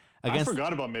points. I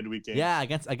forgot about midweek games. Yeah,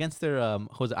 against their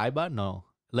Jose Aiba? No.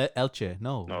 Elche?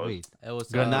 No, No, wait. it was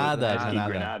Granada.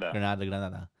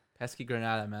 Granada. Pesky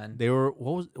Granada, man. They were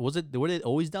was it? Were they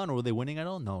always down or were they winning at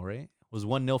all? No, right? It was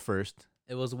 1-0 first.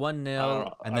 It was 1-0.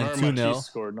 And then I don't remember 2-0. Chiefs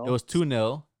scored, no? It was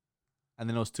 2-0, and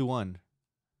then it was 2-1.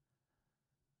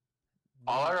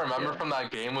 All I remember Yeah. from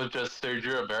that game was just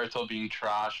Sergio Roberto being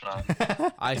trash,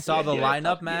 man. I saw the he had a lineup,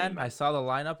 tough man. game. I saw the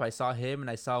lineup. I saw him and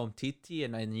I saw Umtiti,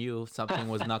 and I knew something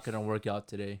was not gonna work out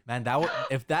today. Man, that would,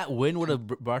 if that win would have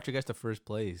brought you guys to first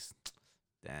place.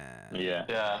 Damn. Yeah.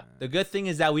 Yeah. The good thing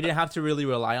is that we didn't have to really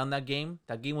rely on that game.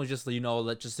 That game was just,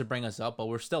 just to bring us up, but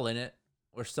we're still in it.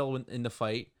 We're still in the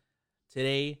fight.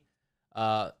 Today,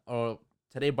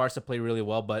 Barca played really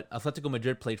well, but Atletico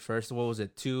Madrid played first. What was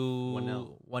it?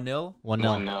 1-0. 1-0?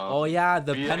 1-0. No. Oh yeah,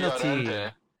 the Villa penalty.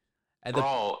 Llorente. And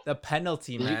Bro, the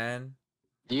penalty, You- man.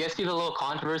 Do you guys see the little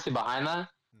controversy behind that?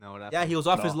 No, that Yeah, he was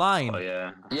off No. his line. Oh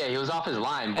yeah. Yeah, he was off his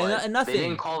line, but And nothing. they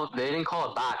didn't call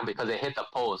it back because it hit the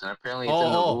post, and apparently it's in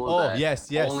the rules Oh, that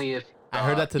yes. only if I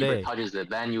heard that keeper today. touches it,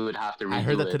 then you would have to redo I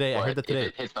heard that it. today. I But heard that today. If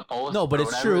it hits the post, No, but or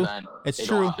it's whatever, true. then It's they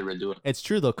true. Don't have to redo it. It's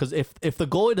true though, because if the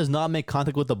goalie does not make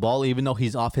contact with the ball, even though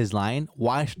he's off his line,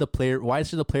 why should the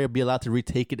player be allowed to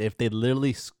retake it if they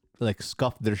literally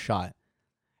scuffed their shot?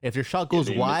 If your shot goes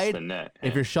They missed wide, the net.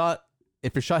 if your shot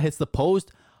hits the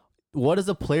post, what is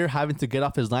the player having to get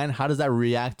off his line? How does that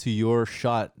react to your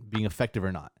shot being effective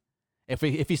or not? If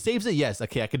he saves it, yes,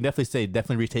 okay, I can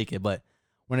definitely retake it. But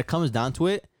when it comes down to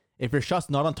it, if your shot's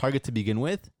not on target to begin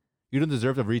with, you don't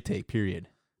deserve a retake. Period.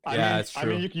 Yeah, it's I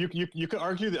mean, you could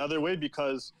argue the other way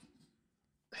because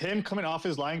him coming off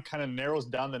his line kind of narrows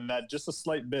down the net just a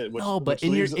slight bit. Which, No, but which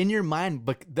in leaves- your mind,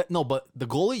 but the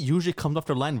goalie usually comes off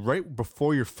their line right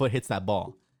before your foot hits that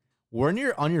ball. When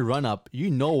you're on your run up, you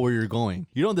know where you're going.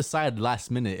 You don't decide last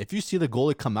minute. If you see the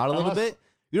goalie come out a little Unless- bit,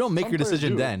 you don't make some your players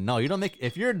decision do. then. No, you don't make.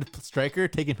 If you're the striker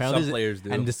taking penalties players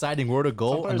do. and deciding where to some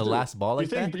go on players the do. last ball like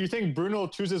that, You think Bruno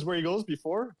chooses where he goes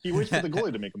before he waits for the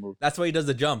goalie to make a move? That's why he does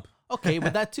the jump. okay,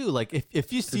 but that too. Like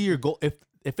if you see your goal,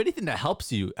 if anything that helps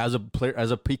you as a player,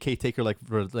 as a PK taker, like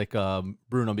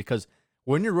Bruno, because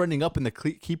when you're running up and the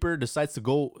keeper decides to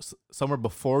go somewhere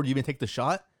before you even take the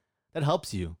shot, that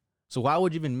helps you. So why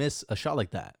would you even miss a shot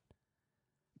like that?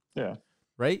 Yeah.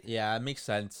 Right? Yeah, it makes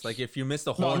sense. Like if you miss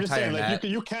the No, whole I'm just entire saying, like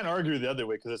net, you can't argue the other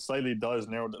way because it slightly does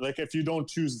narrow. Like if you don't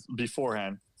choose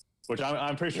beforehand, which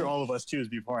I'm pretty sure all of us choose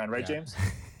beforehand, right, Yeah. James?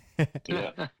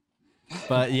 Yeah.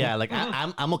 But yeah, like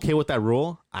I'm okay with that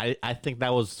rule. I think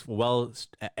that was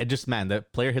the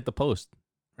player hit the post,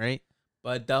 right?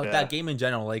 but Yeah. that game in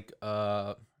general, like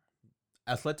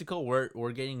Atletico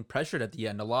were getting pressured at the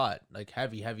end a lot, like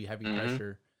heavy Mhm.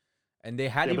 pressure, and they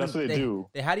had Yeah, even that's what they do.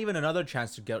 They had even another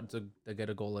chance to get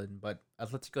a goal in, but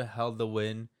Atletico held the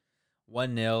win,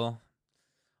 1-0.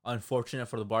 Unfortunate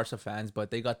for the Barca fans, but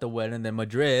they got the win, and then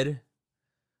Madrid,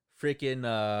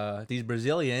 freaking these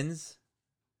Brazilians.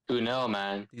 2-0,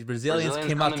 man. These Brazilians Brazilians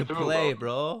came out coming to through, play, bro.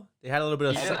 bro. They had a little bit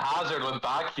of Eden Hazard with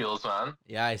back heels, man.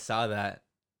 yeah, I saw that.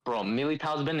 Bro,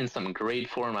 Militao's been in some great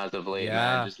form as of late, Yeah.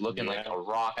 man. Just looking like Yeah. a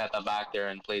rock at the back there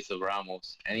in place of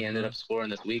Ramos. And he ended up scoring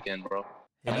this weekend, bro.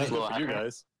 And that's Well, good for you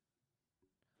guys.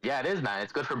 Yeah, it is, man.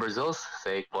 It's good for Brazil's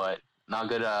sake, but not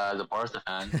good as a Barca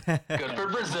fan. Good for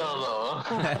Brazil,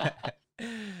 though.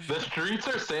 The streets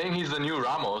are saying he's the new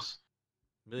Ramos.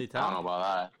 Really I don't know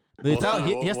about Militao,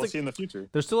 he has we'll to. see in the future.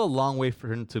 There's still a long way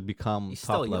for him to become He's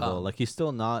top still level. young. Like he's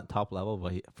still not top level,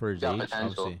 but for his Got age, potential.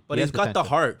 obviously. But He he's has got the potential.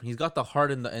 heart. He's got the heart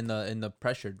in the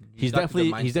pressure. He's got the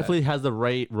definitely mindset. has the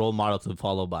right role model to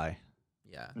follow by.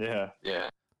 Yeah. Yeah, that. Yeah.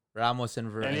 Ramos and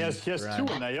Varane. and he has Varane.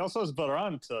 two in that. He also has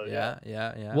Varane. So Yeah.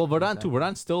 Well, Varane exactly. too.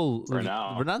 Varane still For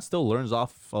now. Varane still learns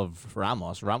off of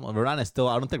Ramos. Varane is still.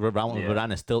 I don't think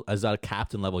Varane is still as at a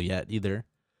captain level yet either.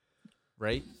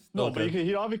 Right? No, Okay. but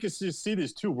he obviously see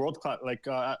these two world class, like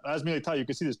as Militao, you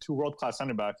can see these two world class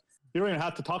center backs. You don't even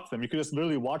have to talk to them. You could just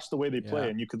literally watch the way they play, Yeah.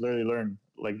 and you could literally learn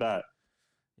like that.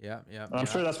 Yeah. And I'm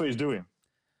sure that's what he's doing.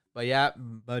 But yeah,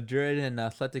 Madrid and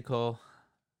Atletico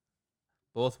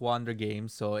both won their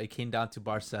games, so it came down to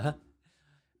Barca.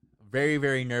 Very,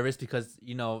 very nervous because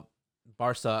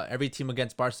Barca. Every team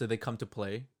against Barca, they come to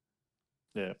play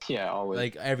Yeah, always.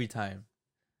 like every time.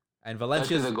 And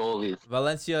Especially the goalies.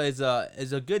 Valencia is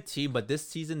a good team, but this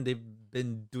season they've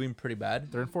been doing pretty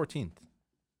bad. They're in 14th.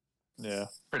 Yeah.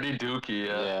 Pretty dookie,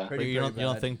 yeah. Yeah. But Pretty, you don't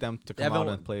bad. think them to They come haven't out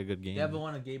won- and play a good game? They haven't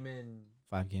won a game in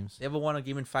 5 games. They haven't won a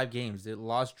game in 5 games. They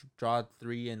lost, draw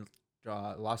 3, and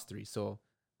lost 3. So,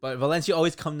 but Valencia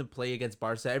always come to play against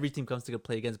Barca. Every team comes to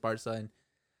play against Barca, and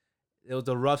it was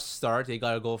a rough start. They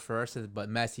got to go first, but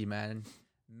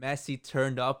Messi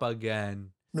turned up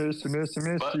again.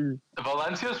 Messi.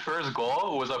 Valencia's first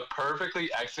goal was a perfectly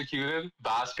executed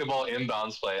basketball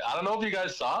inbounds play. I don't know if you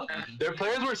guys saw. Their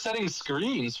players were setting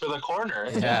screens for the corner.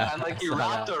 Yeah, And like he I saw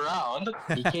wrapped that. around.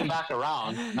 He came back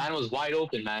around. Man was wide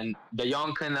open, man. De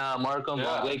Jong couldn't mark him.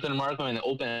 Yeah. Blake couldn't mark him, and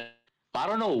open. I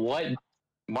don't know what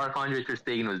Marc-Andre Ter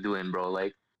Stegen was doing, bro.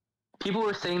 Like, people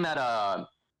were saying that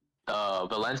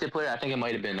Valencia player, I think it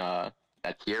might have been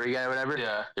that Thierry guy or whatever.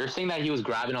 Yeah, They're saying that he was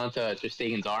grabbing onto Ter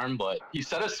Stegen's arm, but he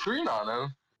set a screen on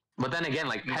him. then again,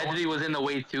 like No. Pedri was in the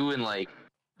way too, and like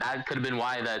that could have been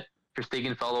why that Ter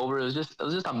Stegen fell over. It was just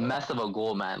a mess of a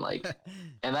goal, man. Like,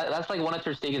 and that's like one of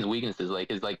Ter Stegen's weaknesses, like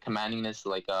his like commandingness,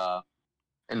 like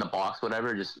in the box,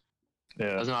 whatever. Just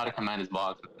Yeah. doesn't know how to command his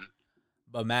box.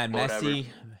 But man, Whatever. Messi,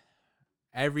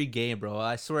 every game, bro.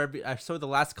 I saw the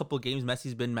last couple of games.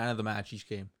 Messi's been man of the match each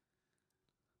game.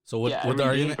 So what? Yeah, What the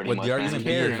every game argument? pretty What much, the man. He's argument?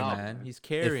 He's carrying, figuring out. man. He's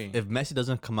carrying. If Messi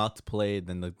doesn't come out to play,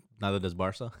 then neither does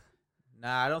Barca.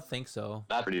 Nah, I don't think so.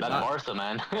 That's Pretty that's bad. Barca,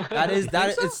 man.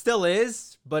 It still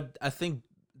is, but I think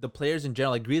the players in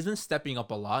general, like Griezmann's stepping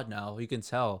up a lot now. You can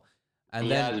tell, and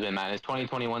He has then been, man. His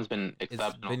 2021's been it's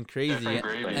exceptional. been crazy. Different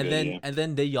gravy. And Good, then yeah. and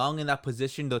then De Jong in that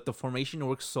position, the formation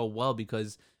works so well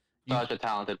because Such a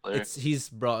talented player. he's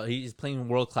playing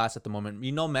world class at the moment.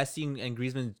 You know, Messi and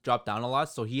Griezmann dropped down a lot,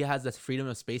 so he has that freedom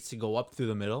of space to go up through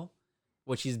the middle,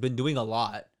 which he's been doing a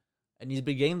lot, and he's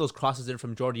been getting those crosses in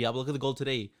from Jordi Alba. Look at the goal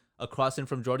today. A cross in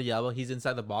from Jordi Alba. He's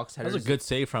inside the box. That was a Headers- good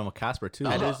save from Casper too.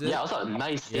 That was Headers it. yeah, it was a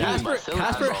nice save. Yeah. by Casper, Silva,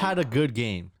 Casper bro. had a good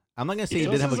game. I'm not gonna say he He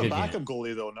didn't have a was a good backup game.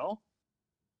 goalie though, no?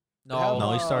 No,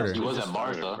 No, he started. He was a at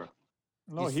starter, Barca.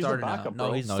 No, he's he's a starter now. backup, No,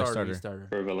 bro. he's No, he's starter. He's starter.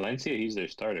 starter. For Valencia, he's their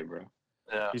starter, bro.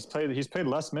 Yeah. He's played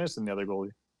less minutes than the other goalie.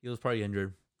 He was probably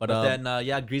injured. But But then,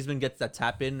 Griezmann gets that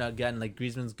tap in again. Like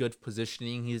Griezmann's good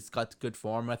positioning. He's got good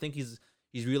form. I think he's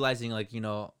realizing like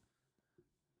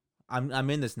I'm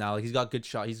in this now. Like he's got good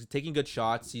shot. He's taking good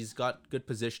shots. He's got good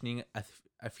positioning.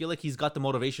 I feel like he's got the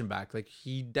motivation back. Like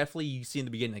he definitely you see in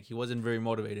the beginning like he wasn't very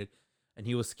motivated, and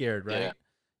he was scared. Right. Yeah.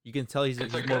 You can tell he's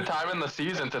It's a he's more. good time in the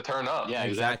season to turn up. Yeah,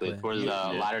 Exactly. exactly. Towards the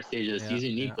Yeah. latter stage of the Yeah, season,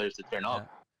 you need yeah. players to turn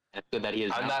up. It's good that he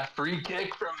is. And now. that free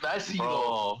kick from Messi,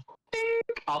 though. Bro,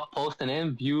 up posting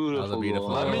in, beautiful. beautiful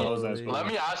goal. Let me- That was nice, bro. Let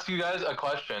me ask you guys a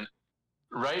question.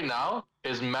 Right now,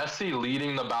 is Messi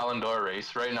leading the Ballon d'Or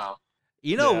race right now?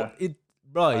 You know Yeah. it,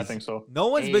 bro. I it's- think so. No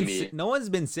one's Maybe. no one's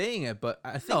been saying it, but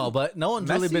I think no, but no one's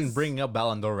really been Messi's- bringing up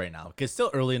Ballon d'Or right now. 'Cause it's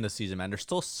still early in the season, man. There's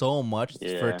still so much for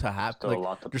Yeah, it to happen. still a Like,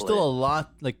 lot to there's play. still a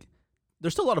lot. Like,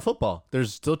 there's still a lot of football.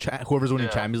 There's still whoever's winning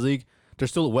Yeah. Champions League.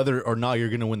 There's still whether or not you're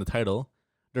gonna win the title.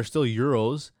 There's still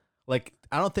Euros. Like,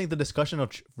 I don't think the discussion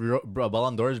of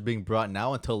Ballon d'Or is being brought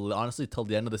now until honestly till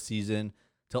the end of the season,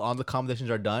 till all the competitions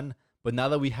are done. But now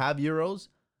that we have Euros,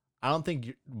 I don't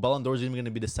think Ballon d'Or is even going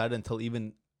to be decided until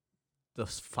even the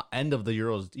end of the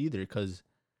Euros either, because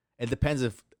it depends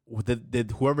if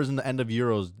did whoever's in the end of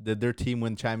Euros, did their team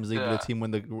win Champions League, did Yeah. their team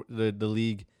win the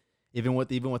league, even with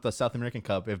the South American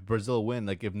Cup. If Brazil win,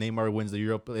 like if Neymar wins the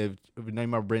Europe, if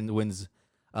Neymar wins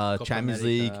Champions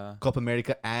League, America. Copa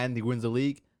America, and he wins the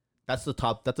league, that's the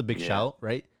top. That's a big Yeah. shout,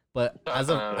 right? But as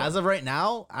of right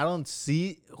now, I don't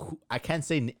see. I can't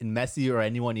say Messi or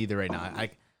anyone either right now.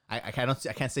 I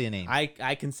can't say a name.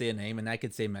 I can say a name and I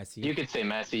could say Messi. You could say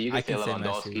Messi. You I could say can say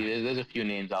Lewandowski. Messi. There's a few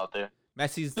names out there.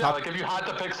 Messi's Yeah, top like if you had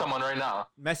to pick someone right now.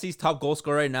 Messi's top goal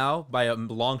scorer right now by a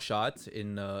long shot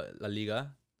in La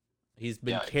Liga. He's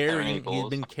been Yeah, carrying. 7 He's goals.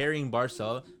 been carrying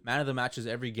Barca. Man of the matches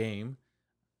every game.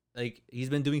 Like he's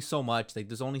been doing so much. Like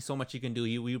there's only so much you can do.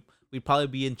 We'd probably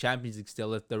be in Champions League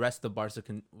still if the rest of Barca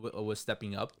was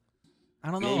stepping up. I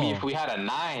don't know. Maybe if we had a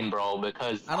 9, bro,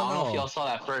 because I I don't don't know if know. y'all saw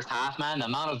that first half, man. The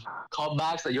amount of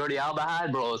cutbacks that Jordi Alba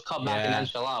had, bro, was cutback Yeah. and then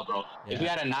chill out, bro. If we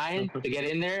Yeah. had a 9 to get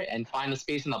in there and find the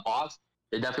space in the box,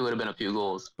 there definitely would have been a few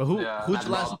goals. But Yeah. who's That's,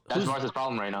 last? that's Barca's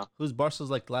problem right now. Who's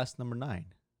Barca's like last number 9?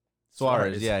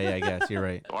 Suarez. Suarez. Yeah, I guess you're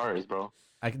right. Suarez, bro.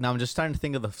 Now I'm just trying to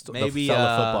think of the Maybe, style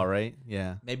of football, right?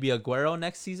 Yeah. Maybe Aguero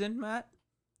next season, Matt.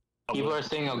 People are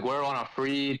saying Aguero on a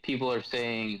free. People are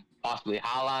saying possibly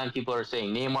Haaland. People are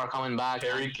saying Neymar coming back.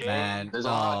 Harry Kane. Man, There's a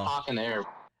lot of talk in the air.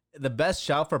 The best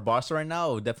shout for Barca right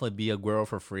now would definitely be Aguero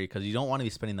for free because you don't want to be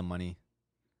spending the money.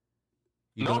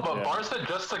 You No, don't, but Yeah. Barca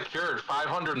just secured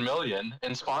 500 million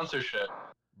in sponsorship.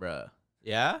 bruh.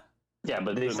 Yeah. Yeah,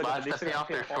 but they But said that's to pay off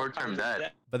their short-term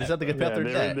debt. But they said they could pay off their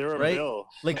debt, they were right? bill.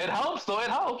 Like, It helps, though. It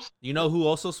helps. You know who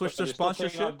also switched their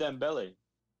sponsorship? Dembele.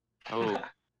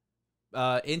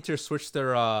 Oh, Inter switched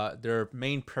their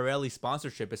main Pirelli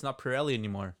sponsorship. It's not Pirelli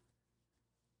anymore.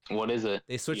 what is it?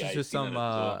 They switched Yeah, it I to seen that as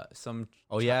well. some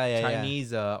oh yeah, yeah,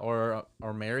 Chinese or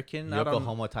American. I don't,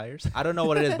 Yokohama tires. I don't know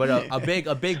what it is,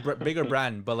 but bigger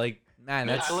brand. But like, man,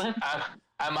 that's Michelin?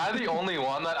 Am I the only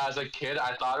one that, as a kid,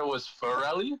 I thought it was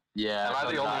Pirelli? Yeah. Am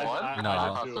I the only one? No. I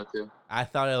thought so too. I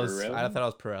thought it was Pirelli? I thought it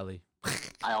was Pirelli.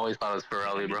 I always thought it was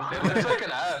Pirelli, bro. It looks like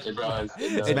an S. It does.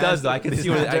 It does, though. I can see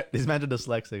where this man's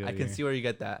dyslexic. I over can here. see where you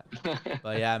get that.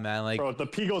 But yeah, man, like Bro, the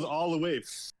P goes all the way.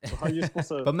 So how are you supposed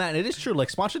to? But man, it is true. Like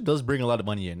sponsorship does bring a lot of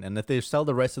money in, and if they sell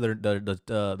the rest of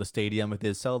the stadium, if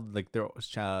they sell like their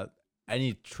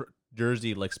any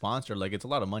jersey like sponsor, like it's a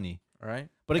lot of money. all right.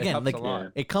 But It again, helps like a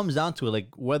lot. it comes down to it, like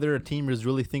whether a team is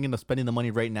really thinking of spending the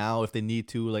money right now if they need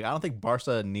to. Like I don't think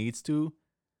Barca needs to,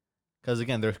 because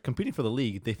again they're competing for the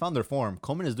league. They found their form.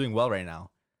 Koeman is doing well right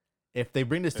now. If they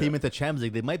bring this team into Champions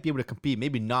League, they might be able to compete.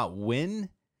 Maybe not win,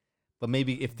 but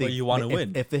maybe if they But you wanna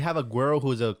win. If they have Aguero,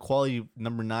 who's a quality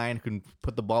number 9, who can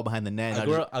put the ball behind the net. not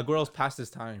just- Aguero's past his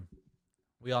time.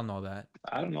 We all know that.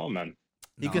 I don't know, man.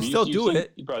 He No. can still do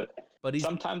it, bro. but he's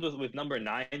Sometimes with number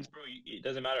 9s, bro, it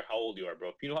doesn't matter how old you are, bro.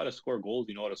 If you know how to score goals,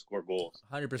 you know how to score goals.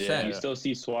 100%. You still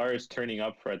see Suarez turning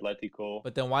up for Atletico.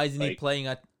 But then why isn't he Like-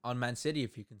 playing on Man City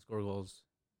if he can score goals?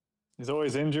 He's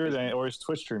always injured and or he's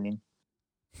Twitch streaming.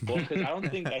 Well, because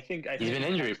I think He's been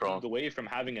injury prone. moved away from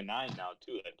having a 9 now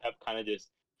too. Like Pep kind of just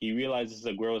he realizes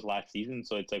Aguero's last season,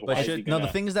 so it's like, But why should- is he No, gonna?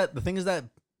 the thing is that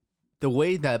the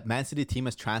way that Man City team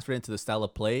has transferred into the style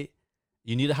of play,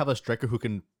 you need to have a striker who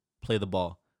can play the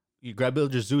ball. Gabriel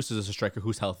Jesus is a striker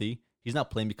who's healthy. He's not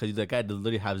playing because that guy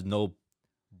literally has no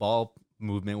ball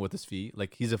movement with his feet.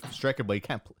 Like he's a striker, but he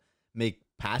can't make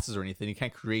passes or anything. He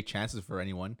can't create chances for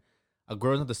anyone.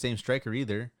 Aguero's not the same striker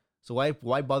either. So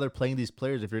why bother playing these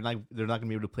players if they're not going to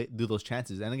be able to do those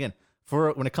chances? And again,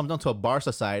 for when it comes down to a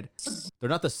Barca side, they're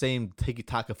not the same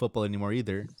tiki-taka football anymore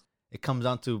either. It comes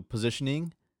down to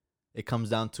positioning. It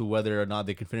comes down to whether or not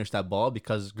they can finish that ball,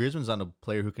 because Griezmann's not a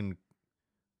player who can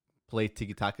play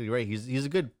tiki-taka. Right, he's a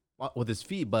good with his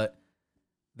feet, but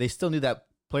they still need that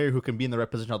player who can be in the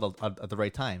right position at the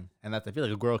right time. And I feel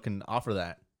like Aguero can offer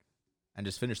that and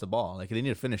just finish the ball. Like they need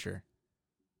a finisher.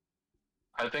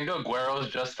 I think Aguero's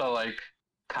just a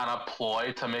kind of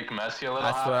ploy to make Messi a little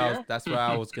happier. That's what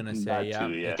I was gonna say. That Yeah,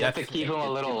 too, yeah. It, You have to def- keep him a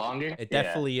little longer. it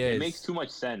definitely Yeah, is. It makes too much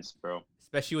sense, bro.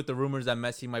 Especially with the rumors that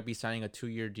Messi might be signing a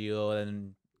 2-year deal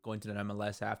and going to the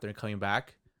MLS after and coming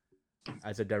back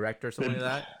as a director or something like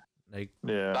that. Like,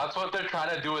 Yeah. That's what they're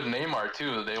trying to do with Neymar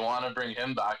too. They want to bring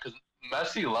him back because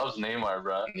Messi loves Neymar,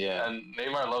 bro. Yeah. And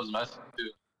Neymar loves Messi too.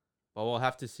 but we'll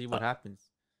have to see what happens.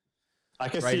 I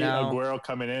can Right see now- Aguero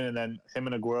coming in and then him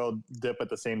and Aguero dip at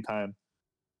the same time.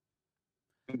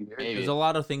 Maybe. There's a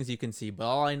lot of things you can see, but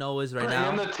all I know is right Bring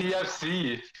in now. the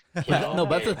TFC. No,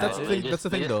 but that's the They thing. That's the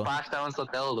they thing, just though. splashed down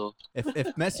Soteldo. If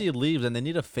Messi leaves, then they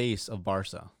need a face of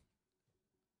Barca,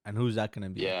 and who's that going to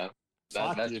be? Yeah,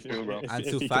 that's If- true, bro. if Ansu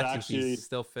he could Fati, if actually- he's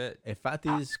still fit. If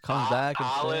Fati's comes back, and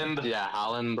shit, Haaland. Yeah,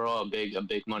 Haaland, bro, a big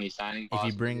money signing. if you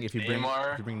possibly. bring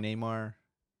Neymar. Neymar,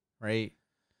 right?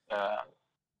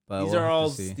 But These we'll are have all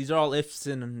to see. these are all ifs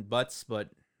and buts, but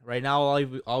right now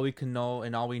all we can know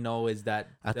and all we know is that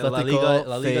the La Atletico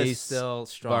Liga is face still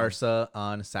strong. Barca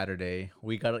on Saturday.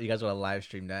 You guys gotta live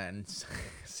stream that and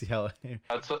see how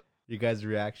That's what, you guys'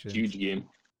 reactions. Huge game.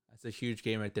 That's a huge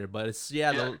game right there. But it's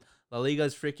the La Liga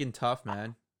is freaking tough,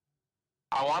 man.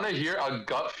 I want to hear a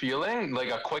gut feeling, like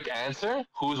a quick answer.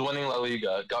 Who's winning La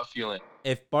Liga? Gut feeling.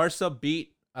 If Barca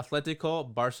beat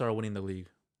Atletico, Barca are winning the league.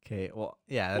 Okay, well,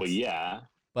 yeah, that's, Well, yeah.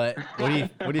 but what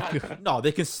do you feel? No,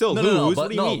 they can still No, lose. no, no, What but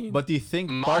do you mean? But do you think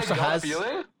My Barca gut has?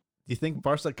 feeling. Do you think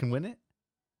Barca can win it?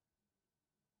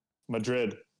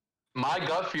 Madrid. My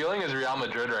gut feeling is Real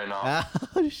Madrid right now.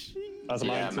 Oh, shit. That's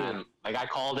Yeah, mine too. man. Like I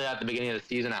called it at the beginning of the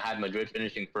season. I had Madrid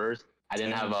finishing first. I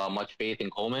didn't have much faith in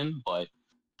Coleman, but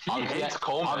He obviously, hates obviously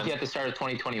Coleman. at the start of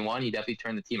 2021, he definitely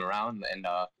turned the team around and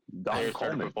players started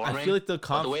Coleman. performing. I feel like the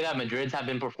But the way that Madrid's have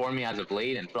been performing as of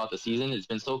late and throughout the season, it's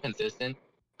been so consistent.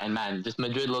 And man, just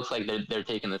Madrid looks like they're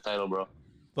taking the title, bro.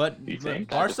 But You think?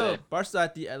 Barca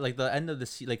at the the end of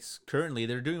the currently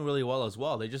they're doing really well as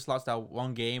well. They just lost that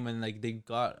one game and they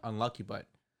got unlucky, but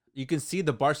you can see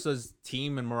the Barca's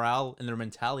team and morale and their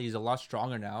mentality is a lot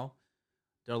stronger now.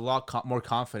 They're a lot more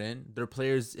confident. Their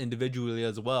players individually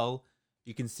as well.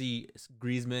 You can see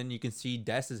Griezmann. You can see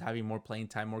Dest is having more playing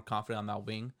time, more confident on that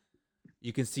wing.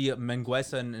 You can see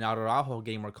Menguesa and Araujo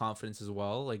gain more confidence as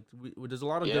well. Like there's a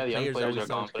lot of Yeah, good the young players that players we are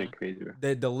saw. confident. Crazy, bro.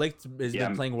 The Ligt has Yeah.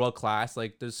 been playing world class.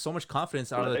 Like there's so much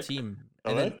confidence out of the Ligt? team. Oh,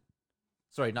 And then, right?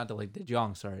 sorry, not the Ligt, De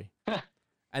Jong. Sorry.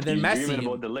 And then You're dreaming Messi.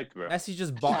 about the lick, bro.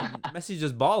 Messi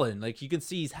just balling. Like you can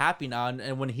see he's happy now,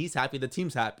 and when he's happy, the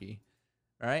team's happy.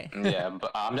 Right? Yeah, but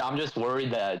I'm just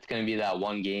worried that it's gonna be that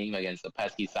one game against the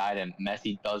pesky side, and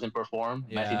Messi doesn't perform.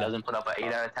 Yeah. Messi doesn't put up an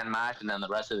 8 out of 10 match, and then the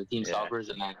rest of the team Yeah. suffers,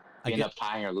 and then I we end get- up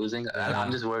tying or losing. Yeah.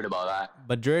 I'm just worried about that.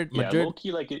 Madrid, Yeah, Madrid. low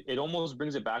key, like it almost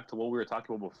brings it back to what we were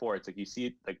talking about before. It's like you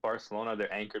see like Barcelona,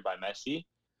 they're anchored by Messi,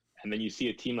 and then you see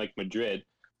a team like Madrid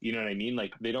You know what I mean?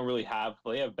 Like they don't really have.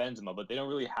 Well, they have Benzema, but they don't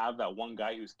really have that one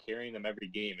guy who's carrying them every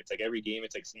game. It's like every game,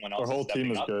 it's like someone else. Our whole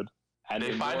team is up, good. and They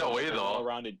they're find more a way, of an though.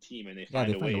 all-rounded team, and they Yeah,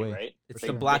 find they a find a way, way. right? It's They-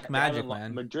 the they- black they magic, haven't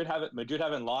man. Madrid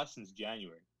haven't lost since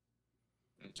January,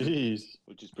 Jeez.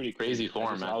 which is pretty Crazy crazy.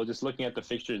 form, man. I was just looking at the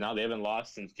fixtures now; they haven't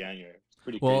lost since January. It's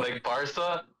pretty Well- crazy. Like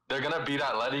Barca, they're gonna beat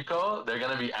Atletico. They're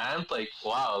gonna be amped. Like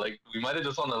wow, like we might have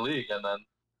just won the league, and then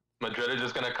Madrid are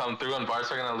just gonna come through, and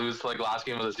Barca are gonna lose like last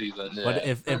game of the season. But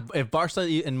if Barca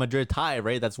and Madrid tie,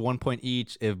 right, that's 1 point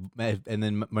each. If and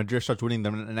then Madrid starts winning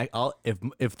them, and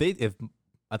if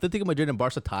Atletico Madrid and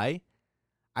Barca tie,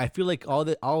 I feel like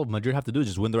all Madrid have to do is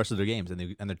just win the rest of their games, and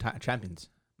they're champions.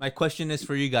 My question is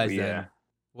for you guys Yeah. then.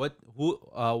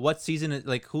 What season is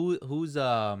like who's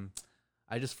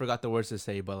I just forgot the words to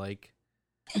say, but like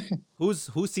whose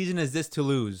season is this to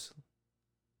lose?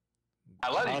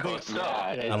 Atletico think- still.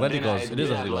 Atletico's- it is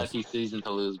Atletico's. lucky season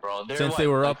to lose, bro. They're Since they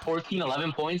were like up- 14,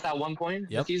 11 points at one point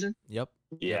Yep. this season. Yep.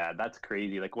 Yeah, that's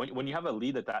crazy. Like when you have a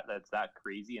lead that's that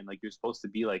crazy, and like you're supposed to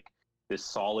be like this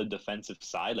solid defensive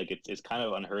side, like it's kind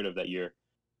of unheard of that you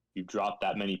drop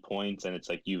that many points, and it's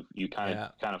like you kind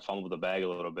of fumble the bag a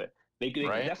little bit. They can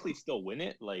Right. definitely still win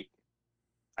it. Like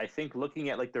I think looking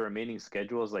at like the remaining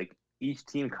schedules, like each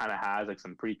team kind of has like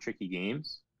some pretty tricky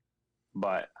games.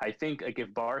 But I think like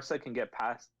if Barca can get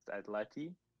past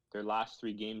Atleti, their last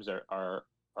 3 games are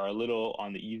a little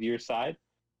on the easier side,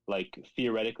 like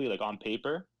theoretically, like on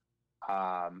paper.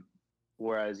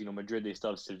 Whereas Madrid, they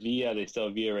still have Sevilla, they still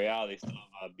have Villarreal, they still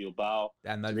have Bilbao,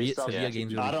 And that So they still- Sevilla yeah,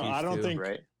 game's I really don't- I huge don't too. think-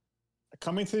 right?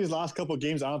 Coming to these last couple of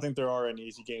games, I don't think there are any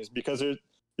easy games because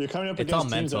you're coming up It's all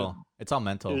against teams that- mental. It's all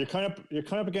mental. you're coming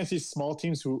up against these small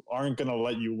teams who aren't gonna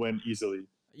let you win easily.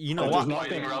 You know Like, what? there's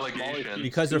Fighting nothing- relegation.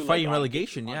 Because they're Too, fighting on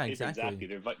relegation, paper, yeah, on paper, exactly.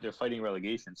 They're fighting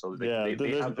relegation, so they, Yeah, they,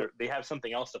 they there's- have they have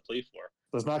something else to play for.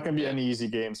 There's not gonna be Yeah. any easy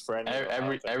games for any. of them, I don't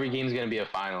think. Every game's gonna be a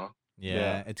final. Yeah,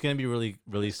 Yeah. it's gonna be really,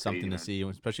 really It's something crazy, to see,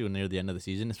 especially when near the end of the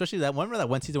season. Especially remember that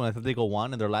one season when Atletico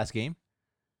won in their last game?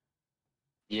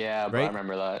 Yeah, bro, I Right?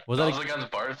 remember that. Was That that was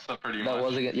against Barca, pretty That much.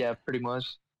 was yeah, pretty much.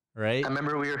 right? I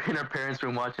remember we were in our parents'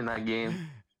 room watching that game.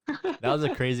 That was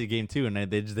a crazy game too, and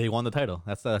they won the title.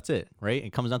 That's it, right?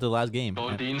 It comes down to the last game,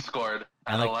 and, Bodine scored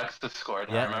and, and like- Alexis scored.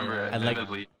 Yeah, I remember it and, like,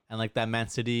 vividly. and like that Man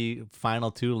City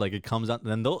final too. Like it comes out,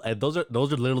 then those are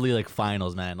literally like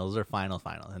finals, man. Those are final,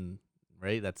 and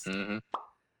right. That's hmm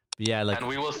yeah, like And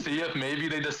we will see if maybe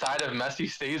they decide if Messi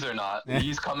stays or not.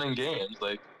 These coming games,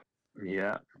 like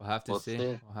Yeah, We'll have to We'll see. see.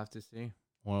 We'll have to see.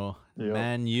 well, Yep.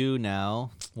 Man U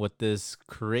now with this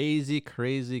crazy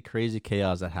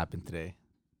chaos that happened today.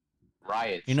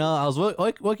 Riots. You know, I was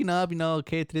waking up.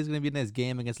 Okay, today's gonna be a nice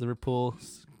game against Liverpool.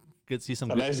 Good, see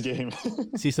some A good, nice game.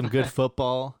 see some good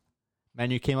football. Man,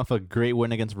 you came off a great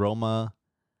win against Roma.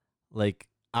 Like,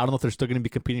 I don't know if they're still going to be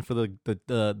competing for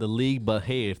the league, but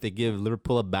hey, if they give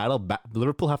Liverpool a battle,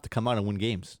 Liverpool have to come out and win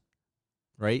games,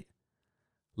 right?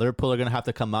 Liverpool are going to have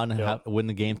to come out and Yeah. win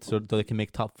the game so they can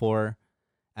make top 4.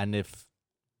 And if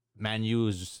Man U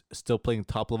is still playing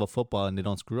top level football and they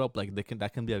don't screw up, like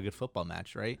that can be a good football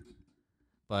match, right?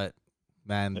 But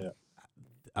man, Yeah.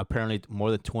 apparently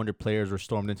more than 200 players were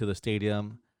stormed into the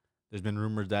stadium. There's been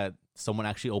rumors that someone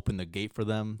actually opened the gate for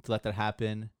them to let that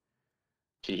happen.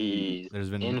 Jeez. There's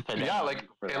been Infidel. yeah, like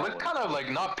For it that looked one. kind of like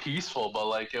not peaceful, but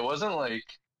like it wasn't like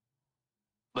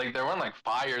there weren't like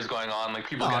fires going on, like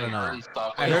people No, getting no, no. hurt and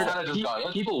stuff. I Like, heard- it kind of just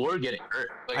got People were getting hurt.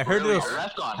 like, I heard really there The was- hurt.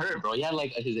 ref got hurt, bro. He had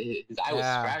like his eye was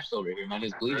Yeah. scratched over here, man. He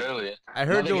was bleeding. Really? I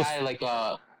heard there Another was guy like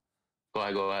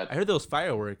go ahead. I heard there was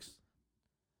fireworks.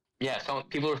 Yeah, some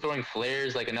people were throwing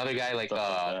flares. Like another guy like Stuff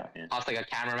like that, yeah. tossed like a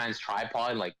cameraman's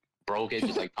tripod, like broke it,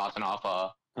 just like tossing off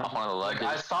one of the Like luggage.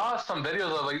 I saw some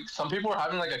videos of like some people were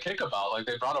having like a kickabout, like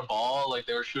they brought a ball, like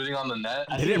they were shooting on the net.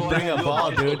 They didn't bring a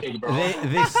ball, dude.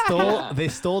 They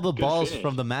stole the Good balls finish.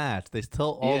 from the match. They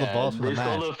stole all the balls from the They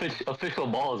stole match. the official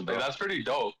balls, bro. Like that's pretty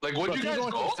dope. Like would But you if you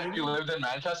guys go go to the if you stadium- lived in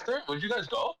Manchester? Would you guys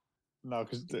go? No,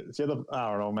 because I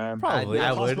don't know, man. Probably, I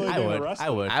I would, possibility I of would, getting I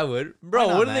would. I would, bro.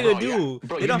 not, What are they man? gonna do?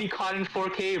 Bro, They you'd don't, be caught in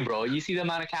 4K, bro. You see the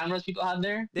amount of cameras people have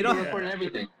there? They don't- They're recording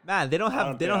everything. man. They don't I have.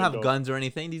 don't They think don't I'd have go. guns or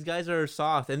anything. These guys are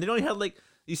soft, and they don't have like.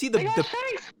 You see the. They got the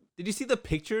shanks. did you see the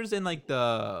pictures in like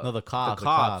the? No, the cops, The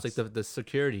cops, like the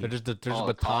security. They're just Oh,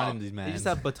 baton Tom. in these man. They just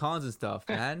have batons and stuff,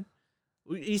 man.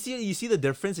 You see the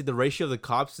difference, like the ratio of the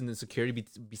cops and the security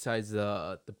besides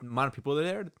the amount of people that are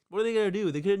there. What are they gonna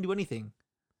do? They couldn't do anything.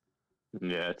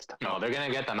 Yeah, it's tough. No, they're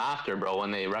gonna get them after, bro,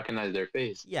 when they recognize their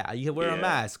face. Yeah, you wear a Yeah.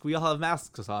 mask. We all have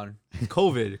masks on.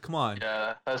 COVID, come on.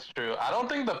 Yeah, that's true. I don't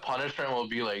think the punishment will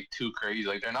be like too crazy.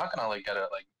 Like they're not gonna like get a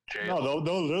like jail. No,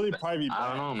 they'll literally probably be. I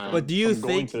don't know, man. But do you from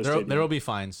going think to the There stadium. will be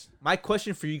fines. my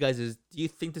question for you guys is: do you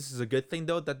think this is a good thing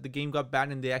though that the game got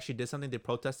banned and they actually did something? They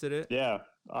protested it. Yeah,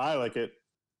 I like it.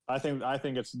 I think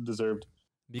it's deserved.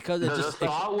 Because The, it the just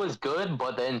thought was good,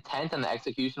 but the intent and the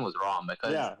execution was wrong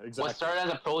because Yeah, what exactly. started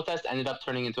as a protest ended up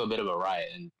turning into a bit of a riot,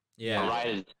 and a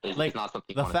riot is Like, not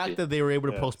something. the you wanna fact see. that they were able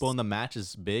to Yes. postpone the match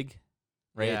is big,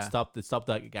 right? Yeah. It stopped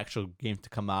the actual game to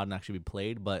come out and actually be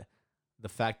played. But the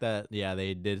fact that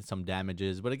they did some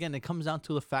damages, but again, it comes down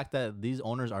to the fact that these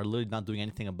owners are literally not doing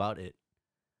anything about it.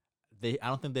 I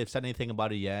don't think they've said anything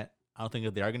about it yet. I don't think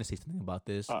that they are going to say something about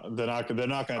this. They're not going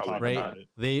to talk Right, about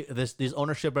it. these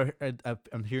ownership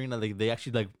I'm hearing that they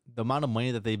actually like the amount of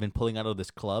money that they've been pulling out of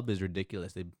this club is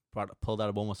ridiculous. They pulled out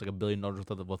of almost like $1 billion worth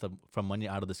of from money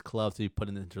out of this club to be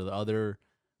putting it into the other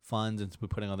funds and to be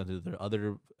putting it into their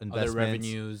other investments, Other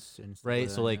revenues and stuff right?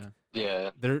 that, So like yeah.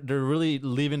 yeah, they're really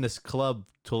leaving this club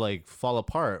to like fall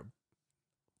apart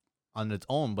on its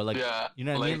own. But like yeah, you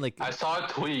know what I mean? Like I saw a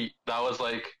tweet that was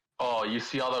like, "Oh, you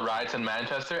see all the riots in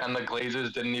Manchester, and the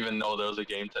Glazers didn't even know there was a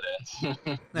game today."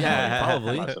 Yeah.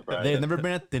 probably. I'm not surprised. They've never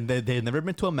been they've never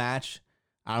been to a match.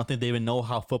 I don't think they even know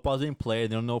how football is being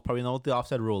played. They don't probably know what the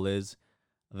offside rule is.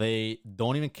 They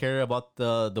don't even care about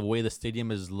the way the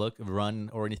stadium is run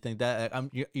or anything like that.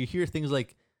 You hear things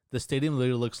like the stadium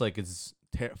literally looks like it's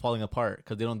falling apart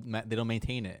because they don't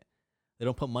maintain it. They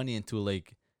don't put money into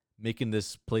like making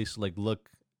this place like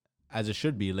look as it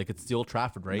should be. Like it's the Old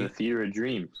Trafford, The right? theater of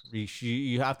dreams.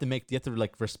 You have to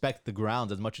like respect the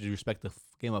grounds as much as you respect the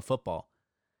game of football,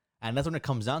 and that's when it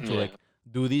comes down to Yeah. like,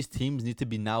 do these teams need to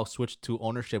be now switched to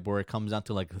ownership where it comes down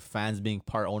to like the fans being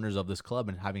part owners of this club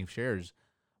and having shares,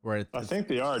 where I think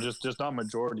they are just not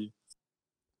majority.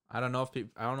 I don't know if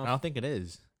I don't think it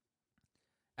is.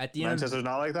 at the end. Manchester's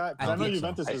not like that. 'Cause I I know think so.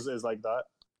 Juventus is like that.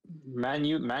 Man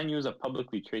U is a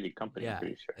publicly traded company. Yeah. I'm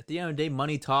pretty sure. At the end of the day,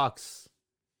 money talks.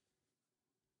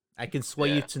 I can sway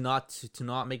you Yeah. to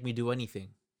not make me do anything.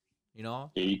 You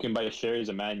know? Yeah, you can buy shares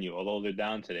of Man U, although they're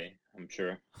down today. I'm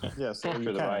sure. Yeah, so I'm you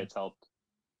sure the can. riots helped.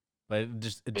 But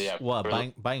it's Yeah, what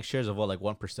really. buying shares of what, like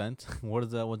 1%.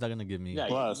 What's that gonna give me? Yeah,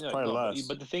 Less, probably less.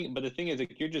 But the thing is,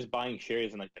 like, you're just buying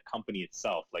shares in like the company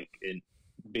itself, like in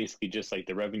basically just like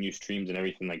the revenue streams and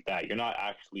everything like that. You're not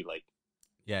actually like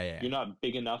yeah. you're not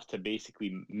big enough to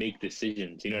basically make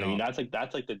decisions. You know what I mean? No.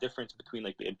 That's like the difference between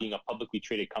like it being a publicly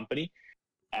traded company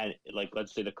and like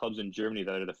let's say the clubs in Germany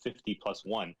that are the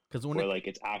 50+1, Because when where like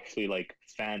it's actually like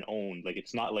fan owned. Like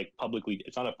it's not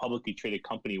a publicly traded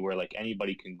company where like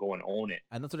anybody can go and own it.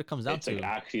 and that's what it comes down It's to. like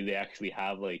actually they actually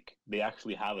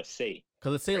have a say.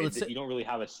 Because let's say Right? You don't really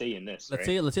have a say in this. let's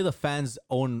right? say the fans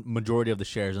own majority of the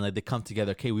shares and like they come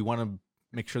together. Okay, we want to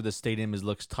make sure the stadium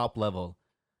looks top level.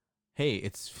 Hey,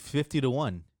 it's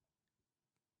 50-1.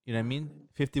 You know what I mean?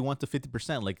 51 to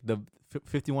 50%, like the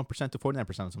 51% to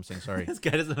 49%. I'm saying, sorry. This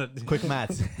guy doesn't. Quick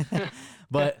maths.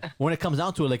 But when it comes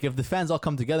down to it, like if the fans all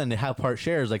come together and they have part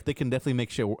shares, like they can definitely make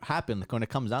shit happen. Like when it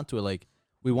comes down to it, like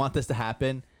we want this to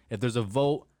happen. If there's a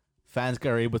vote, fans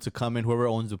are able to come in. Whoever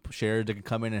owns the shares, they can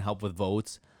come in and help with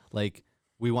votes. Like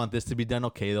we want this to be done.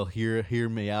 Okay, they'll hear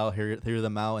me out, hear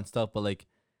them out and stuff. But like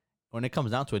when it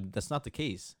comes down to it, that's not the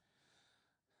case.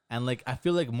 And like I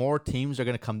feel like more teams are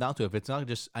gonna come down to it. If it's not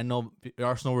just, I know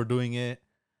Arsenal were doing it.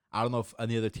 I don't know if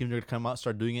any other teams are gonna come out and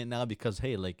start doing it now because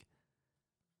hey, like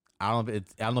I don't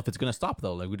know if it's gonna stop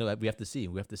though. Like we have to see.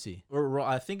 We have to see.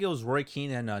 I think it was Roy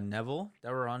Keane and Neville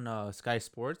that were on Sky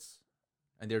Sports,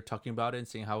 and they were talking about it and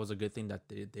saying how it was a good thing that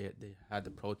they had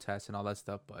the protests and all that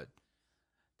stuff. But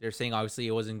they're saying obviously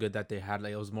it wasn't good that they had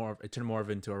like it turned more of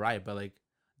into a riot. But like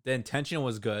the intention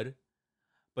was good.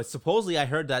 But supposedly I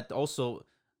heard that also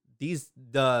this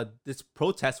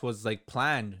protest was like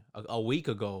planned a week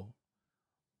ago,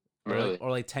 Really? or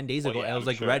like 10 days Well, ago. yeah, And it was I'm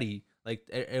like sure. ready, like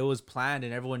it was planned,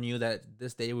 and everyone knew that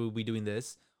this day we would be doing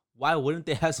this. Why wouldn't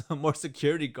they have some more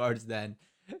security guards then?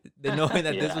 They knowing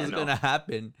that this Yeah, I was know. gonna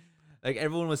happen. Like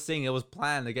everyone was saying, it was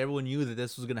planned. Like everyone knew that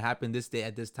this was gonna happen this day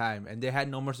at this time, and they had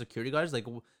no more security guards. Like,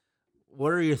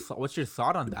 what are what's your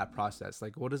thought on that process?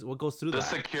 Like, what goes through The that?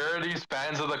 security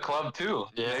fans of the club too.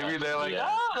 Yeah. Maybe they're like,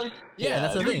 Yeah. like, Yeah, and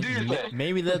that's the do- thing. do your thing.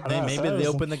 Maybe that Yeah, maybe they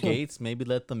so- open the gates. Maybe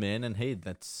let them in, and hey,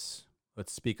 let's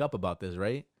speak up about this,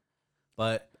 right?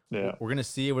 But Yeah. we're gonna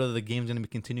see whether the game's gonna be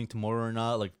continuing tomorrow or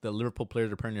not. Like the Liverpool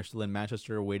players apparently are still in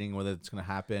Manchester, waiting whether it's gonna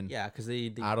happen. Yeah, because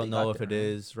they I don't they know got if it there, right?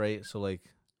 is right. So like,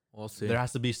 We'll see. there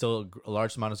has to be still a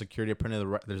large amount of security.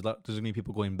 Apparently, there's gonna be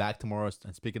people going back tomorrow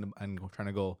and speaking and trying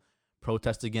to go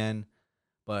protest again.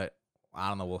 But I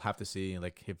don't know. We'll have to see.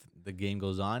 Like if the game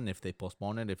goes on, if they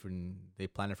postpone it, if they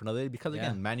plan it for another day. Because Yeah.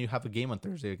 again, Man U have a game on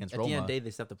Thursday against At Roma, the end of the day,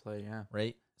 they still have to play. Yeah,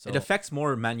 right? So it affects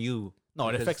more Man U No,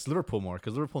 it Because- affects Liverpool more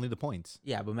because Liverpool need the points.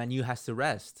 Yeah, but Man U has to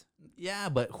rest. Yeah,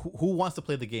 but who wants to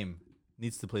play the game?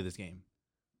 Needs to play this game.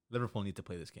 Liverpool need to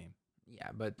play this game. Yeah,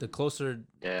 but the closer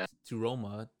Yeah. to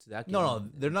Roma to that game. No,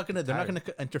 they're not gonna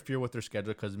tired. interfere with their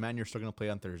schedule because Man, you're still gonna play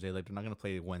on Thursday. Like they're not gonna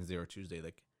play Wednesday or Tuesday.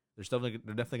 Like they're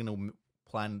definitely gonna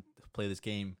plan to play this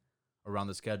game around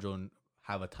the schedule and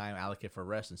have a time allocated for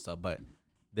rest and stuff. But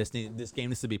this game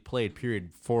needs to be played.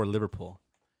 Period for Liverpool.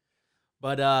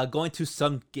 But going to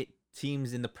some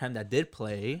teams in the Prem that did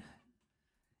play.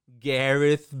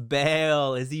 Gareth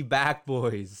Bale, is he back,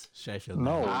 boys? Sheffield.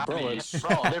 No, I bro. mean, It's,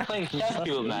 bro, they're playing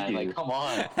Sheffield, man. Like, come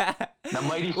on. The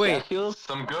mighty Wait. Sheffield.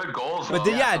 Some good goals. But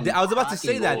though. I was about to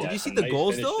say cracking that. goals. Did you see Some the nice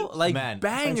goals though? finishes. Like Man,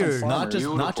 bangers. Farmer. Not just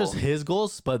Beautiful. his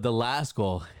goals, but the last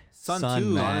goal. Son Son, too.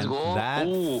 man, Son's goal? that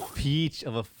Ooh. peach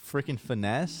of a freaking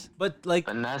finesse. But like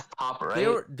Finesse top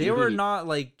right. they were not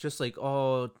like just like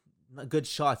not good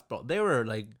shots, bro. They were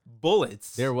like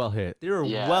bullets. They're well hit. They were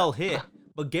Yeah. well hit.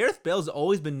 But Gareth Bale's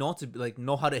always been known to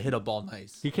know how to hit a ball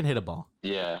nice. He can hit a ball.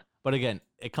 Yeah. But again,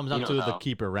 it comes down You to don't the know.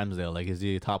 keeper, Ramsdale. Like, is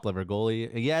he a top level goalie?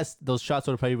 Yes, those shots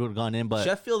would probably have gone in, but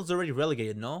Sheffield's already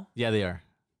relegated, no? yeah, they are.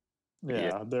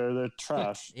 yeah, they're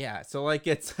trash. Yeah, so like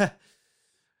it's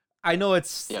I know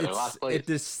it's Yeah, they're last place. it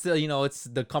is still it's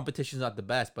the competition's not the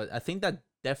best, but I think that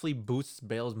definitely boosts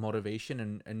Bale's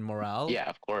motivation and morale. Yeah,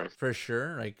 of course. For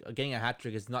sure. Like getting a hat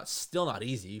trick is still not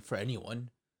easy for anyone.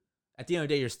 At the end of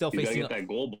the day, you're still facing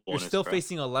goal you're still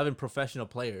facing 11 professional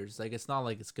players. Like it's not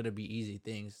like it's gonna be easy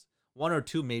things. 1 or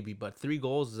 2 maybe, but 3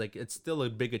 goals is like it's still a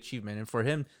big achievement. And for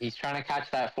him, He's trying to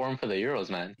catch that form for the Euros,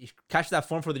 man. he catch that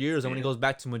form for the Euros, and when he Yeah. goes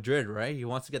back to Madrid, right? He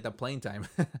wants to get that playing time.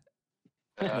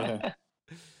 Yeah.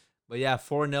 But yeah,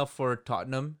 4-0 for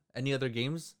Tottenham. Any other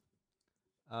games?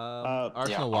 Arsenal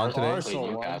yeah, won today. Arsenal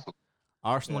won. Newcastle.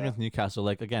 Arsenal Yeah. against Newcastle.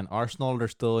 Like again, Arsenal they're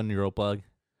still in Europa League.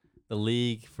 The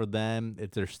league for them,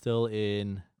 if they're still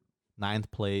in 9th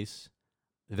place,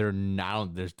 they're now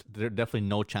there's definitely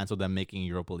no chance of them making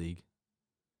Europa League.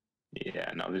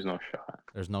 Yeah, no, there's no shot.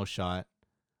 There's no shot.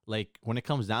 Like when it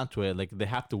comes down to it, like they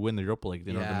have to win the Europa League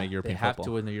in order to make European they have football.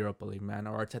 to win the Europa League, man.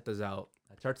 Or Arteta's out.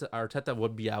 Arteta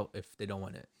would be out if they don't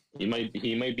win it. He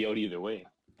might be out either way.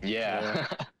 Yeah.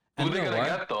 Who And they you know gonna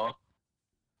what? get though?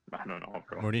 I don't know,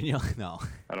 bro. Mourinho, no.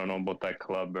 I don't know about that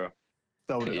club, bro.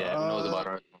 So, yeah, who knows about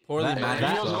Arsenal? Poorly That- managed.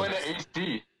 that- Mourinho's though. going to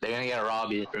AC. They're gonna get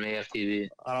Robbie from AFTV.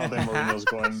 I don't think Mourinho's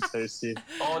going to tasty.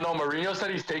 Oh no, Mourinho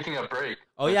said he's taking a break.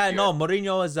 Oh this yeah, year. no,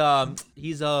 Mourinho is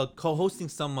he's co-hosting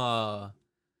some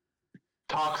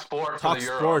Talk Sport for Talk the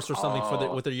Euro. Sports or something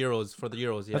Oh. with the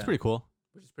Euros Yeah, That's pretty cool.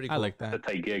 which is pretty I cool. like That's a that.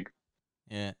 tight gig.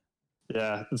 Yeah.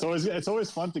 Yeah, it's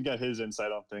always fun to get his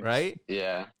insight on things. Right?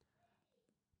 Yeah.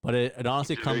 But it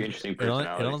honestly He's a very comes interesting it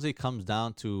personality. honestly comes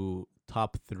down to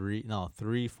top 3,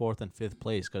 4th and 5th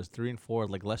place because 3 and 4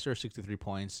 like Leicester 63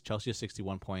 points, Chelsea has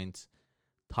 61 points,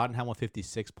 Tottenham with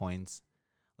 56 points.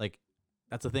 Like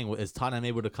that's the thing, is Tottenham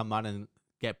able to come out and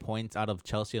get points out of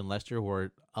Chelsea and Leicester who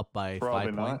are up by Probably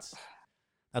 5 not. points?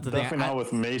 That's the Definitely thing. not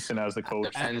with Mason as the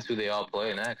coach. Depends who they all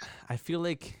play next. I feel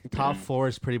like top 4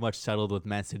 is pretty much settled with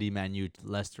Man City, Man U,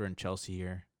 Leicester, and Chelsea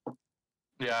here.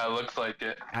 Yeah, it looks like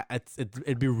it.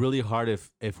 It'd be really hard if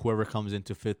whoever comes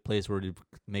into 5th place were to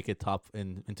make it top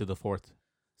into the 4th.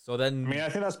 So then I mean, I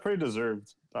think that's pretty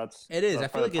deserved. it is. I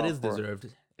that's feel like probably it is top 4. deserved,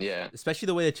 Yeah. especially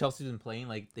the way that Chelsea's been playing.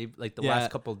 Like they've the Yeah.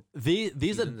 last couple. These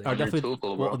Seasons are under definitely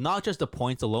Tuchel, well, bro. not just the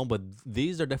points alone, but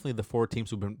these are definitely the 4 teams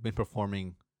who've been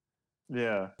performing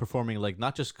Yeah, like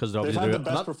not just because they've obviously had the they're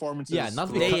best not, performances. yeah, not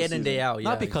throughout because- the Day in and day season. out.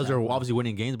 not yeah, because exactly. they're obviously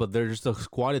winning games, but they're just the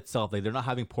squad itself. Like they're not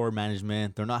having poor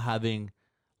management. They're not having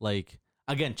like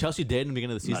again Chelsea did in the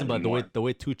beginning of the season, but anymore. the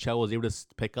way Tuchel was able to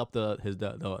pick up the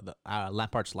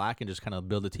Lampard slack and just kind of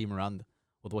build a team around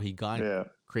with what he got, and Yeah,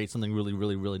 create something really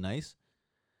really really nice.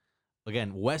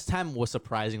 Again, West Ham was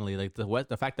surprisingly like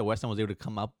the fact that West Ham was able to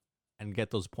come up and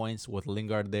get those points with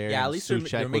Lingard there. Yeah, at and least they're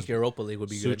Souček making Europa League would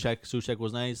be good. Souček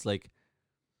was nice. Like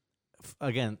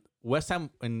again, West Ham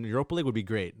in Europa League would be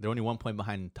great. They're only 1 point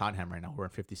behind Tottenham right now. We're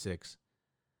at 56.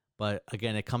 But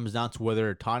again, it comes down to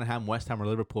whether Tottenham, West Ham, or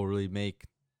Liverpool really make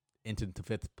into the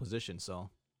 5th position. So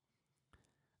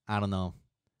I don't know.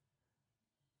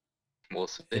 We'll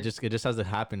see. It just has to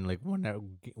happen like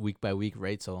week by week,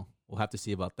 right? So we'll have to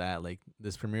see about that. Like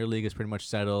this Premier League is pretty much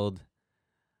settled.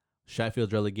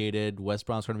 Sheffield's relegated. West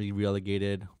Brom's going to be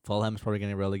relegated. Fulham's probably going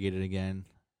to get relegated again.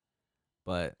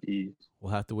 But Jeez.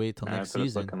 we'll have to wait till next That's what it's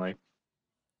season. looking like.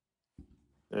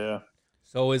 yeah.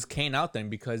 So is Kane out then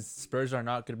because Spurs are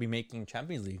not going to be making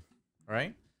Champions League,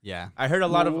 right? Yeah. I heard a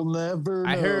lot of. We'll never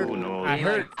I heard. Who knows? I Ain't,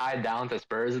 heard. like, tied down to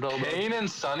Spurs though, bro. Kane and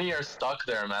Sonny are stuck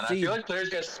there, man. See- I feel like players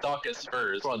get stuck at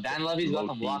Spurs. Bro, Dan Levy's got them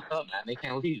Low-key. locked up, man. They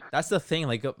can't leave. That's the thing.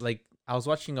 Like I was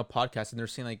watching a podcast and they're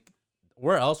saying like,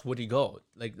 where else would he go?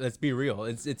 Like, let's be real.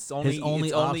 It's only only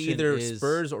it's only option either is-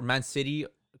 Spurs or Man City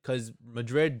because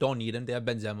Madrid don't need him. They have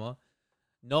Benzema.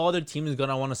 No other team is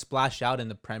gonna want to splash out in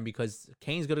the Prem because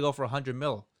Kane's gonna go for 100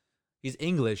 mil. He's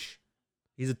English.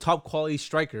 He's a top quality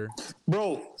striker.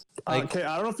 Bro, Like- okay,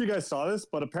 I don't know if you guys saw this,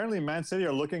 but apparently Man City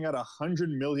are looking at 100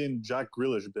 million Jack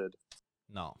Grealish bid.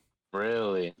 No.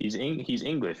 Really? He's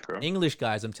English, bro. English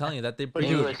guys, I'm telling you that they But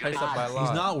bring the English price up by a guys. lot.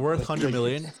 He's not worth 100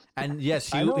 million. And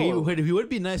yes, I know. he would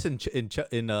be nice in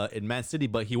Man City,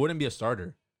 but he wouldn't be a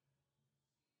starter.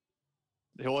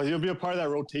 Well, he'll be a part of that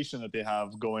rotation that they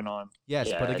have going on. Yes,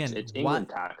 Yeah, but again, it's why, England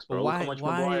tax, bro. Look how much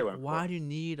Maguire went why for. do you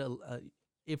need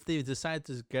if they decide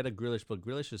to get a Grealish, but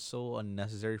Grealish is so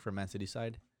unnecessary for Man City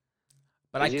side.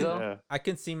 But Is he though? Yeah. I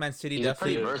can see Man City He's a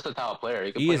pretty definitely. versatile player.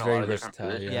 He, can He play is in a very lot of different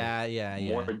versatile, positions. Yeah.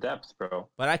 More depth, bro.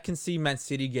 But I can see Man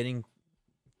City getting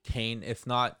Kane. If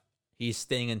not, he's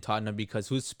staying in Tottenham because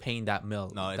who's paying that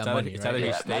mil? No, it's that either- money, it's right? either he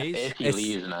Yeah, stays. if he It's-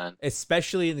 leaves, man.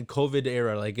 Especially in the COVID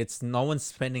era, like it's no one's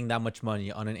spending that much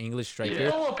money on an English striker.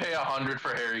 You will pay 100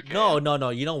 for Harry Kane. No.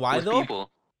 You know why With though?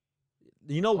 people.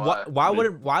 You know What?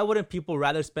 why wouldn't people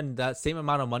rather spend that same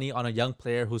amount of money on a young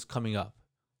player who's coming up,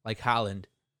 like Haaland?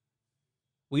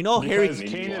 We know Harry. Because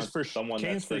Maybe Kane you is want for someone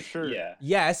Kane's that's for like- sure. Yeah.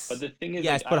 Yes, But the thing is,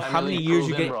 yes, like, but I how really many years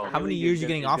you proven, get? bro. How many Really years you is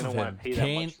getting gonna- off is of gonna him? wanna pay that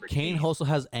Kane much for Kane also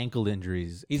has ankle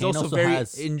injuries. He's Kane also very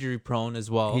has, injury prone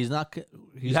as well. he's not.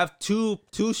 You have two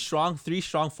strong, 3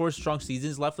 strong, 4 strong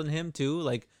seasons left in him too.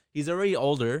 Like he's already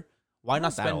older. Why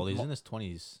not that spend? old. He's in his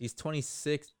 20s. He's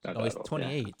 26. Not No, that he's old, yeah.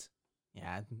 28.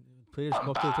 Yeah, players Not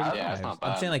go up to bad. 35. Yeah, it's not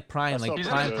bad. I'm saying like prime, That's like not He's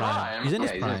in prime, his prime. prime. He's in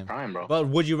his Yeah, he's in his prime, bro. But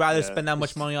would you rather Yeah, spend that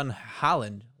much it's- money on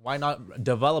Haaland? Why not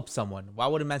develop someone? Why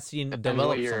wouldn't Man City Depends develop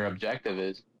what your someone? objective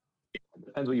is.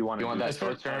 Depends what you want You to want do. that It's-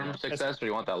 short-term success or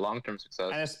you want that long-term success?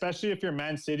 And especially if you're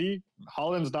Man City,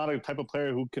 Holland's not a type of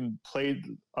player who can play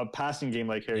a passing game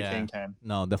like Harry Yeah. Kane can.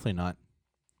 No, definitely not.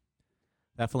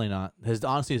 Definitely not. His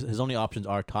only options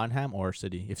are Tottenham or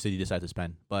City if City decide to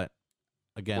spend. But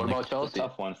again, What like, about It's a Chelsea?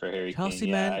 tough one for Harry Chelsea,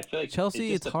 Kane. man. Yeah, I feel like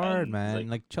Chelsea, it it's just hard, depends. man.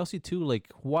 Like Chelsea too. Like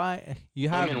why you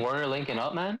Him have? and Werner linking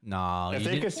up, man? Nah, If you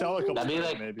they didn't- could sell a couple That'd be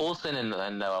players, like maybe, Olsen and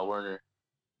Werner.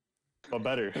 but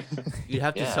better. You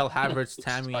have to Yeah. sell Havertz,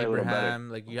 Tammy Probably a little better.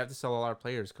 Abraham. Like you have to sell a lot of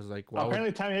players because like why would-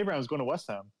 Apparently, Tammy Abraham's going to West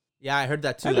Ham. yeah, I heard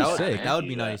that too. That'd be That would, sick. that would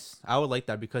be Yeah. nice. I would like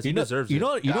that because he you know, deserves you it.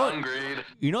 know, Downgrade.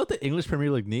 you know what the English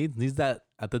Premier League needs that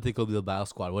Atletico Bilbao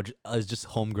squad, which is just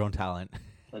homegrown talent.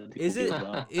 Is it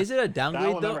Wow. is it a That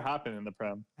downgrade will though? never happen in the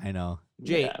Prem. I know.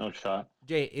 Jay, Yeah, no shot.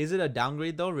 Jay, is it a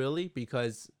downgrade though? Really?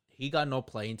 Because he got no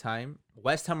playing time.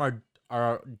 West Ham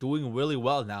are doing really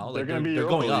well now. They're Like gonna be they're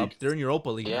Europa going up. League. They're in Europa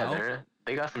League Yeah, now.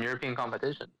 they got some European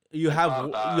competition. You have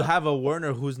not bad. you have a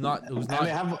Werner who's not And they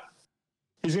have.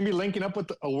 He's going to be linking up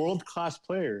with a world class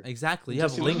player, exactly. You have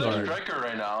Just Who's their Lingard. striker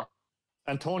right now?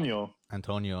 Antonio.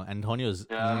 Antonio's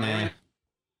Yeah, meh.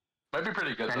 Might be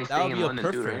pretty good. And though. he's That would staying be in a London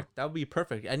perfect. too, right? That would be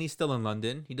perfect. And he's still in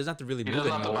London. He doesn't have to really He move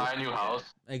doesn't have to anymore. buy a new house.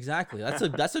 Exactly.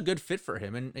 That's a good fit for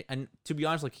him. And to be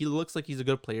honest, like he looks like he's a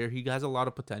good player. He has a lot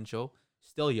of potential.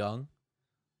 Still young.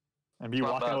 And be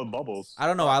Not walking bad. out with bubbles. I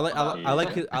don't know.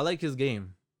 Yeah. I like his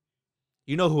game.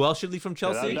 You know who else should leave from Yeah,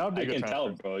 Chelsea? that would be I a good can tell,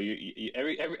 transfer. bro.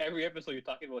 Every episode you're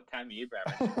talking about Tammy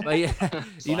Abraham. But yeah,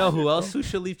 you know who Slander, else bro. who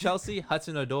should leave Chelsea?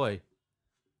 Hudson Odoi.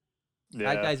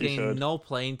 Yeah, That guy's he getting should. no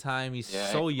playing time. He's Yeah,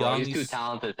 so bro, young. he's too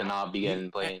talented to not be getting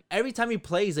played. Every time he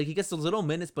plays, like he gets those little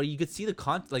minutes, but you could see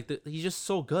he's just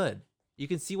so good. You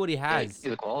can see what he Yeah, you has. see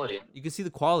the quality. You can see the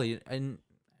quality, and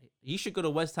he should go to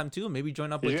West Ham too. Maybe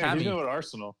join up with He's Tammy. going to go to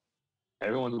Arsenal.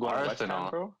 Everyone's going to West Arsenal. Ham,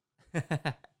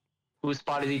 bro. Whose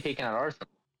spot is he taking at Arsenal?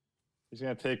 He's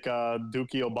going to take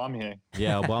Dookie Aubameyang.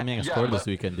 Yeah, Aubameyang Yeah, scored but- this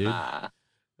weekend, dude. Nah.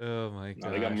 Oh my god. No,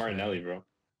 they got Martinelli, bro.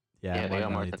 Yeah, they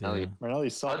got Martinelli. too. Martinelli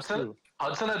sucks Hudson, too.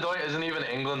 Hudson Odoi isn't even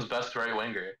England's best right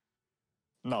winger.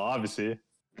 No, obviously.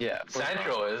 Yeah,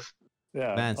 Sancho is.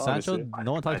 Yeah. Man, obviously. Sancho.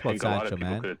 No one talks I about think a lot Sancho, of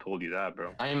people man. could have told you that,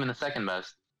 bro. I am in the second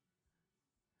best.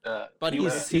 But If he he's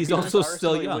was- if he's he was also Arsenal,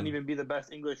 still He young. wouldn't even be the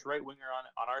best English right winger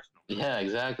on Arsenal. Yeah,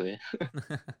 exactly.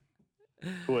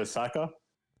 Who is Saka?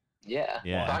 Yeah.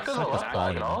 Yeah, Saka's a Saka's left back,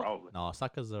 balling. no? Probably. No,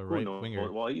 Saka's a Who right knows?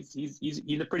 winger. Well, he's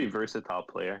a pretty versatile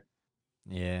player.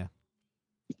 Yeah.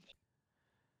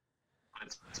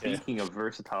 But speaking of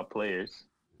versatile players,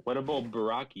 what about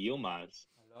Barack Yilmaz?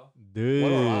 Dude.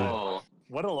 What a lie. Oh,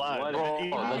 What a lie. What Bro, a- 80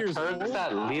 the years Turks old?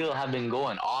 at Lille have been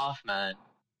going off, man.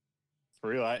 For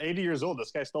real. At 80 years old,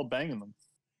 this guy's still banging them.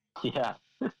 Yeah.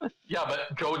 Yeah,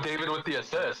 but Joe David with the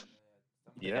assist.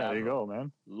 Yeah, there you go,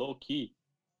 man. Low key.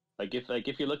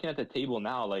 If you're looking at the table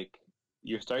now, like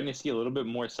you're starting to see a little bit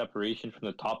more separation from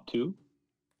the top two.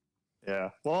 Yeah.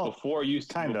 Well, Before it used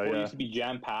to, kinda, before it yeah. used to be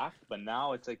jam packed, but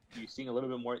now it's like you're seeing a little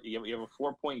bit more. You have a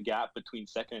 4 point gap between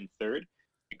second and third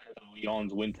because of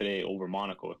Lyon's win today over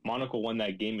Monaco. If Monaco won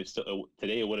that game,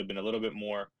 today it would have been a little bit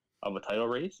more of a title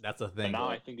race. That's the But thing. now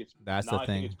I think it's That's now the I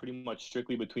think thing. it's pretty much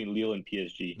strictly between Lille and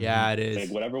PSG. Yeah, it It's is.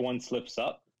 like whatever one slips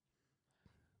up.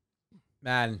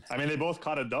 Man, I mean, they both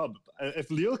caught a dub. If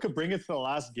Lille could bring it to the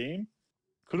last game,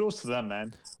 kudos to them,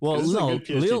 man. Well, This is a no, good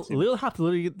PSG team. Lille have to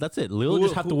literally. That's it. Lille Who-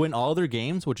 just have to who- win all their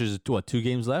games, which is what 2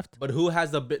 games left. but who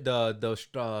has the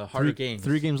harder Three, games?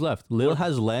 3 games left. Lille What-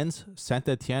 has Lens, Saint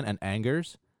Etienne, and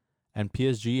Angers, and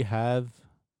PSG have.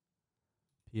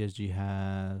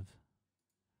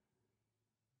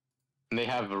 They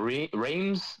have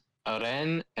Reims,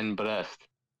 Rennes, and Brest.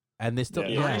 And they still.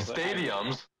 Yeah. Yeah. Three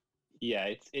stadiums.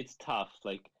 Yeah, it's tough.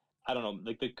 Like I don't know.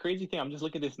 Like the crazy thing, I'm just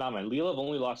looking at this now, man. Lille have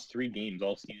only lost 3 games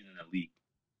all season in the league.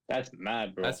 That's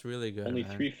mad, bro. That's really good. only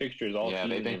man. 3 fixtures all Yeah, season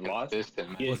they've they've been lost. consistent.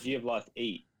 Man. PSG have lost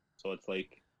 8, so it's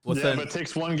like What's yeah, the- but it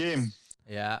takes one game.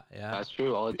 yeah. That's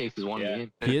true. All it takes is one Yeah.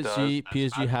 game. It PSG does.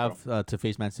 PSG have to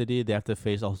face Man City. They have to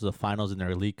face also the finals in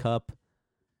their League Cup.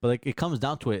 But like it comes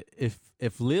down to it.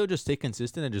 If Leo just stay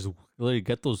consistent and just really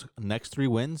get those next 3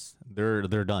 wins, they're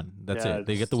done. That's Yeah, it.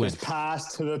 They get the win. Just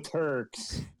pass to the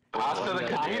Turks. Pass to the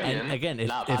Canadian. And again, if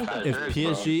Not if, bad. if Turks,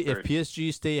 PSG bro. if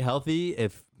PSG stay healthy,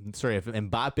 if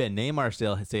Mbappe and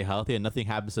Neymar stay healthy and nothing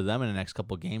happens to them in the next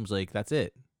couple of games, like that's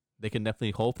it. They can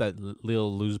definitely hope that Leo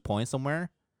lose points somewhere,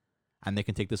 and they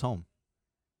can take this home.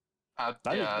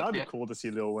 That'd be cool to see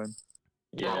Lille win.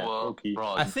 yeah, well, low-key.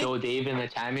 Bro, I think- Joe Dave in the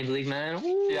Champions League, man.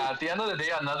 Woo. Yeah, at the end of the day,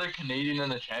 another Canadian in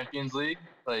the Champions League.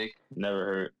 Like, Never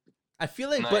hurt. I feel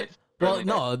like, nice. but Well, Really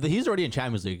nice. no, he's already in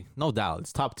Champions League, no doubt.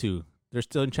 It's top 2. They're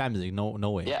still in Champions League.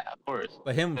 No way. Yeah, of course.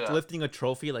 him Yeah. lifting a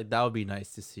trophy like that would be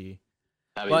nice to see.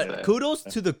 That'd be But good. kudos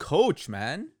to the coach,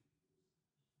 man.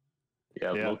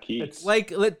 Yeah, Yeah, low key. it's- Like,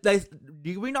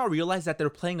 do we not realize that they're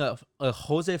playing a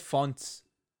Jose Fonts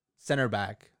center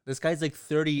back? This guy's like What's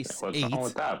 38, wrong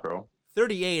with that, bro?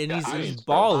 38, and Yeah, he's That's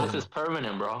balling. This is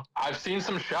permanent, bro. I've seen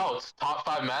some shouts. Top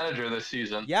 5 manager this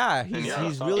season. Yeah, Yeah, he's I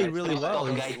really saw really that. well.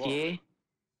 Well, He's- Gaitier.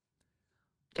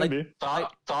 Could like- be.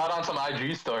 Saw it on some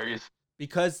IG stories.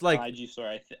 because like IG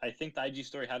story. I think the IG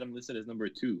story had him listed as number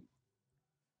 2.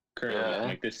 Currently, Yeah.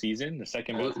 like this season, the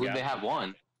second Who best. they gap. have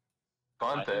won?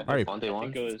 Conte. Alright. Conte I won.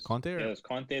 think it was Conte or- Yeah, it was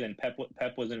Conte. Then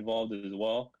Pep was involved as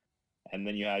well. And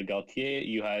then you had Galtier,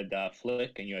 you had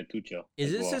Flick, and you had Tuchel. Is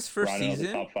as this well, his first rounding out the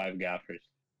season? top 5 gaffers.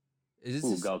 is this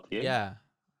Who, his- Galtier? yeah.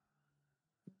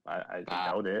 I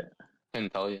Ah. doubt it.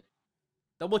 Couldn't tell you.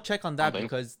 Double check on that think-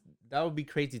 because that would be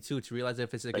crazy too to realize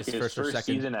if it's like, Like his his first or second.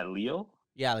 season at Lille.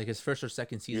 Yeah, like his first or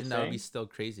second season, that would be saying? still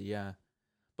crazy. Yeah,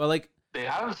 but like They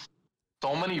have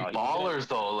so many No, he ballers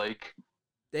though. Like,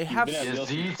 they He's have been at Lille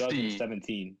since Yazidi.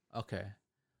 2017. okay,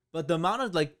 but the amount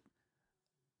of like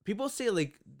people say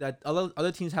like that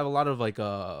other teams have a lot of like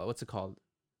what's it called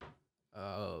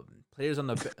players on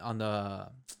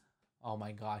the oh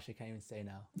my gosh, I can't even say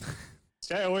now. This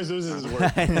guy always loses his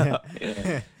word. I know.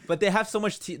 Yeah. But they have so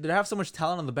much they have so much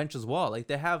talent on the bench as well. Like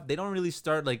they don't really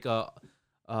start like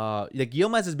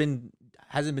Yilmaz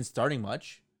hasn't been starting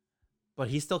much, but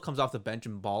he still comes off the bench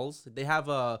and balls. They have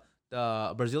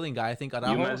the Brazilian guy, I think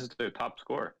Araujo. Yilmaz is their top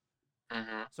scorer.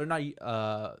 mhm. So not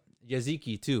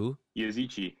Yaziki too.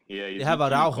 Yazici. Yeah, They have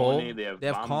Yazici, Araujo. Kone, they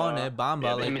have Kone, Bamba,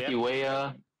 Yeah, like Timothy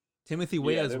Weah. Timothy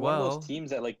Weah as they're one of well. those teams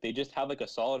that like they just have like a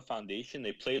solid foundation.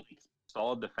 They play like,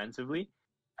 solid defensively,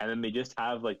 and then they just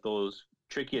have like those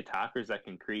tricky attackers that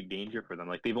can create danger for them.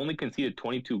 Like they've only conceded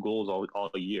 22 goals all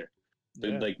year.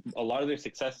 Yeah. Like a lot of their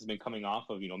success has been coming off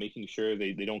of making sure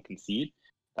they don't concede.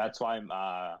 That's why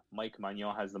Mike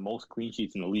Magnon has the most clean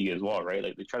sheets in the league as well, right?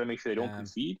 Like they try to make sure they don't Yeah.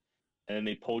 concede, and then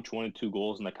they poach 1 or 2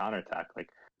 goals in the counterattack. Like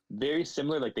very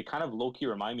similar. Like they kind of low key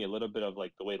remind me a little bit of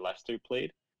like the way Leicester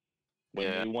played when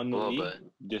Yeah, they won a the little league.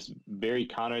 Just very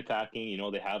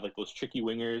counterattacking. They have like those tricky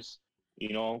wingers.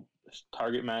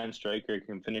 Target man striker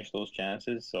can finish those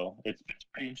chances. So it's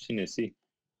pretty interesting to see.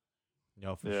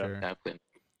 No, for Yeah. sure. Exactly.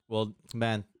 Well,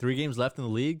 man, 3 games left in the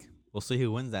league. We'll see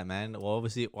who wins that, man. Well,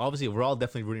 obviously, we're all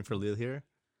definitely rooting for Lille here,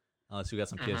 unless we got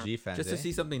some PSG fans. Just to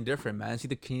see something different, man. See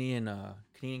the Canadian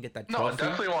get that No, trophy.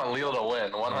 definitely want Lille to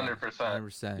win. 100%.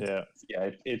 100%. Yeah. Yeah,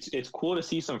 it's cool to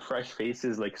see some fresh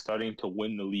faces like starting to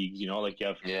win the leagues. Like you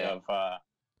have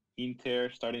Inter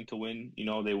starting to win.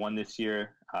 They won this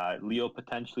year. Leo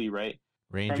potentially, right?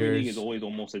 Premier League Rangers. is always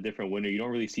almost a different winner. You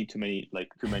don't really see too many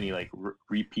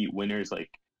repeat winners like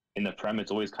in the Prem.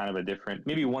 It's always kind of a different,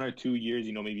 maybe 1 or 2 years.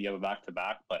 Maybe you have a back to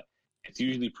back, but it's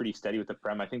usually pretty steady with the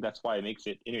Prem. I think that's why it makes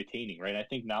it entertaining, right? I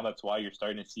think now that's why you're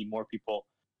starting to see more people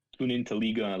tune into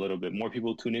Liga a little bit. More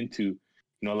people tune into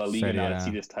La Liga now to Serie A.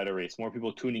 see this title race. More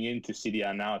people tuning in to Serie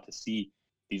A now to see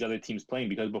these other teams playing,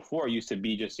 because before it used to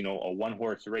be just, a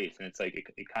one-horse race, and it's like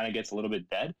it kind of gets a little bit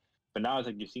dead. But now it's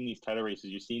like you're seeing these title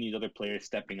races, you're seeing these other players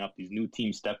stepping up, these new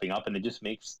teams stepping up, and it just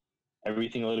makes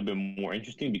everything a little bit more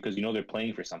interesting because they're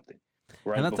playing for something.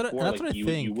 Whereas And that's before, what I you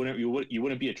think.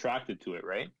 wouldn't be attracted to it,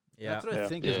 right? Yeah. That's what I Yeah.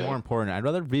 think is Yeah. more important. I'd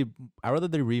rather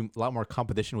there be a lot more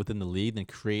competition within the league than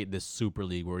create this super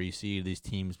league where you see these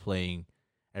teams playing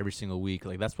every single week.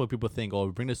 Like that's what people think. Oh,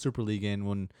 bring the super league in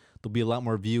when there'll be a lot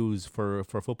more views for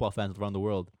football fans around the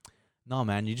world. No,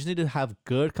 man, you just need to have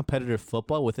good competitive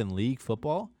football within league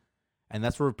football, and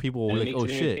that's where people will And be it like, oh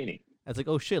makes it shit. entertaining. It's like,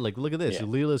 oh shit, like look at this. Yeah.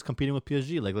 Lille is competing with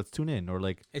PSG. Like let's tune in. Or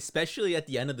like Especially at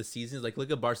the end of the seasons, like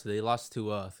look at Barca. They lost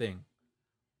to thing.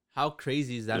 How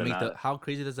crazy is that? Granada. How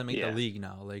crazy does that make Yeah. the league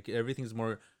now? Like everything's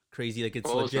more crazy. Like it's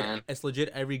Close, legit. man. It's legit.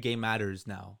 Every game matters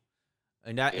now,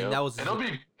 and that was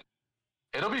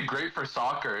It'll be great for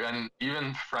soccer and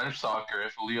even French soccer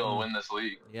if Lille win this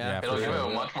league. yeah, It'll for give sure.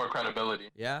 it much more credibility.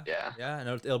 yeah, Yeah. and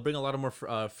it'll bring a lot of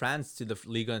more fans to the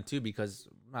Liga too. Because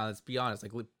let's be honest,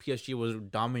 like PSG was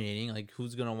dominating. Like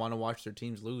who's gonna want to watch their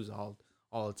teams lose all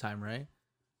the time, right?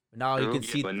 But now you True. can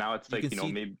see, But now it's you like, can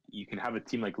see- maybe you can have a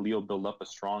team like Leo build up a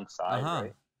strong side,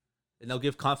 right? and they'll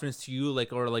give confidence to you,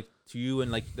 to you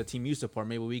and like the team you support.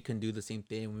 Maybe we can do the same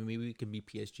thing. Maybe we can be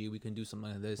PSG. We can do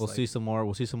something like this. we'll like, see some more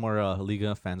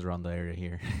Liga fans around the area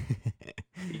here.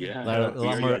 Yeah. a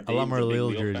lot more Dave's a big Lille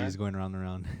Leo jerseys fan. going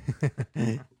around.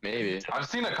 Maybe. I've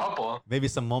seen a couple. Maybe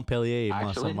some Montpellier,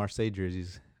 Actually? some Marseille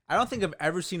jerseys. I don't think I've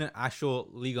ever seen an actual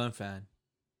Liga fan.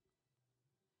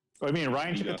 I mean,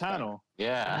 Ryan You know, Chicatano.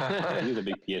 Yeah. He's a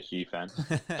big PSG fan.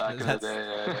 Back in the that's, day,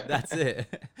 yeah. that's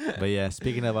it. But yeah,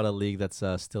 speaking about a league that's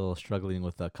still struggling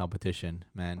with competition,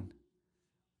 man,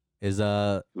 is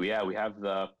Yeah, we have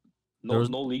There no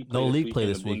was league play no this league week play in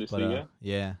this the week, but Bundesliga.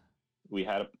 yeah, We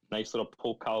had a nice little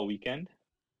Pokal weekend.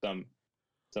 Some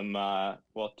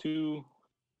two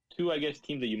I guess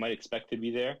teams that you might expect to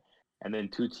be there, and then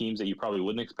two teams that you probably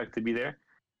wouldn't expect to be there.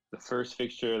 The first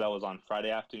fixture that was on Friday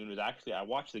afternoon was actually, I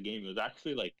watched the game. It was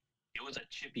actually like, it was a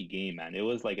chippy game, man. It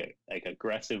was like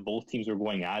aggressive. Both teams were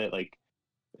going at it. Like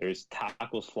there's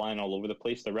tackles flying all over the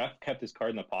place. The ref kept his card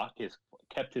in the pocket,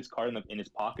 in his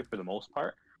pocket for the most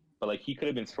part. But like he could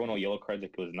have been thrown all yellow cards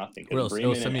like it was nothing. What else? It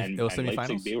was Bremen it was and semifinals?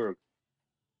 Leipzig, they were,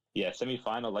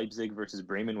 semifinal. Leipzig versus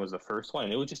Bremen was the first one,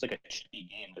 and it was just like a shitty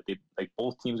game. That like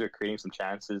both teams are creating some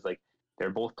chances. Like they're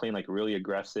both playing like really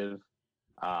aggressive.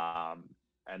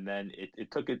 And then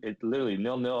it took it literally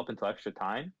 0-0 up until extra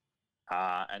time.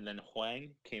 And then Huang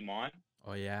came on,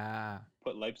 Oh yeah.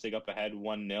 put Leipzig up ahead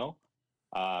 1-0.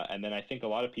 And then I think a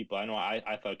lot of people, I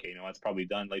thought, okay, that's probably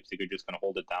done. Leipzig are just going to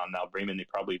hold it down now. Bremen,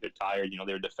 they're tired.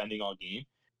 They were defending all game.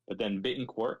 But then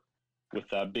Bittencourt with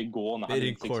a big goal in the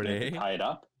 106th Bittencourt, minute to tie it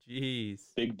up. Jeez.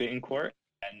 Big Bittencourt.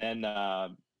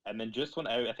 And then just when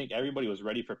I think everybody was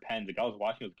ready for pens, like I was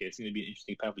watching, okay, it's going to be an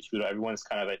interesting penalty shootout. Everyone's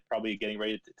kind of like probably getting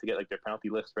ready to get like their penalty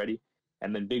list ready.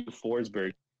 And then big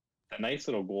Forsberg, a nice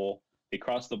little goal. They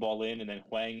cross the ball in, and then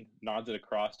Huang nods it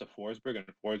across to Forsberg, and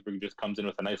Forsberg just comes in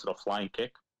with a nice little flying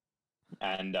kick,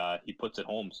 and he puts it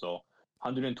home. So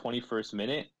 121st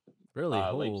minute, really,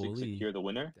 Leipzig holy, secure the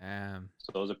winner. Damn.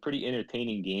 So it was a pretty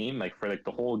entertaining game, like for like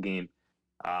the whole game.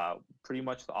 Pretty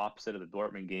much the opposite of the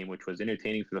Dortmund game, which was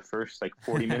entertaining for the first like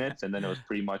 40 minutes, and then it was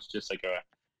pretty much just like a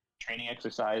training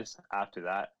exercise after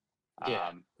that.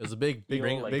 Yeah. it was a big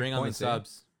Bring like, on the points, eh?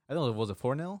 subs. I don't know, was it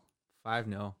 4-0?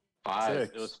 5-0. 5.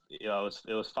 Six.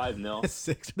 It was 5-0.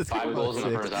 6. 5 goals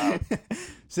in the first half.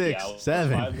 6, Yeah, it was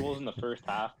 7. 5 goals in the first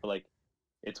half, but like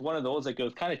it's one of those, like it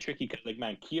was kind of tricky because like,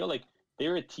 man, Kiel, like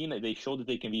they're a team that they showed that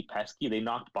they can be pesky. They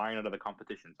knocked Bayern out of the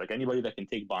competitions. Like anybody that can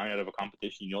take Bayern out of a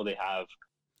competition, they have,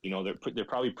 they're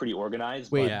probably pretty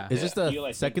organized. Wait, but Yeah. is this the Kiel, I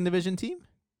think, second division team?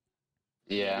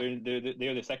 Yeah.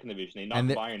 They're the second division. They knocked And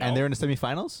Bayern out. and they're in the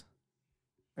semifinals.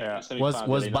 Yeah. Was They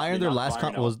Bayern their knocked last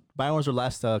Bayern out. was Bayern was their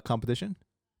last competition?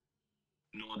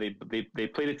 No, they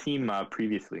played a team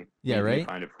previously. Yeah, Let me right?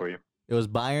 find it for you. It was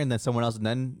Bayern, then someone else, and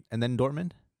then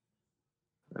Dortmund.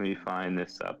 Let me find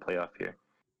this playoff here.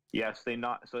 Yes, they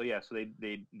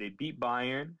beat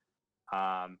Bayern,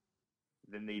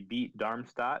 then they beat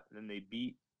Darmstadt, then they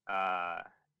beat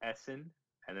Essen,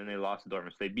 and then they lost to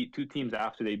Dortmund. So they beat two teams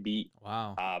after they beat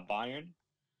Wow. Bayern.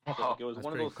 So Wow. like, it was That's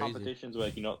one of pretty those crazy. competitions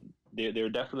where they were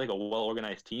definitely like a well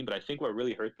organized team. But I think what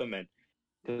really hurt them, and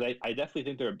because I definitely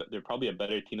think they're probably a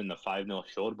better team than the 5-0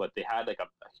 showed, but they had like a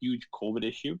huge COVID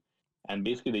issue, and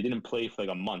basically they didn't play for like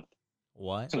a month.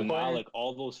 What? So now, like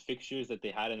all those fixtures that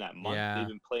they had in that month, Yeah. they've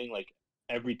been playing like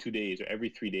every 2 days or every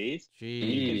 3 days. And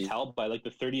Jeez. you Jeez. can tell by like the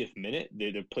 30th minute,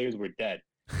 the players were dead.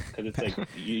 because it's like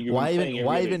you're Why playing even?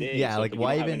 Why every other even? day, Yeah, so like it's you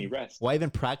why don't have any even? rest. Why even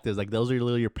practice? Like those are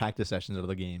literally your practice sessions of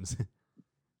the games.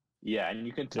 Yeah, and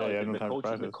you can tell Yeah, like, no the time to coach. The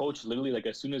practice. coach literally like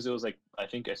as soon as it was like I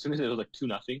think as soon as it was like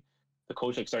 2-0, the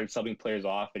coach like started subbing players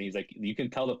off, and he's like, you can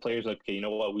tell the players like, okay, you know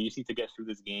what, we just need to get through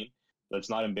this game. Let's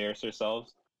not embarrass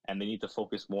ourselves, and they need to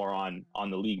focus more on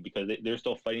the league because they're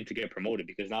still fighting to get promoted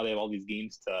because now they have all these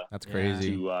games That's Yeah.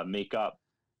 crazy. to make up.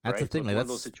 That's the right? thing. So Like it's one that's of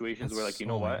those situations where like you oh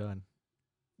know my what, God.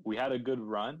 we had a good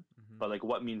run, Mhm. but like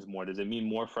what means more? Does it mean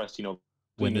more for us, do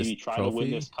Win we this maybe try to win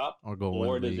trophy this cup, or go win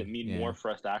or the does it league? mean Yeah. more for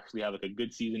us to actually have like a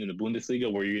good season in the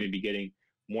Bundesliga where you're going to be getting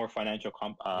more financial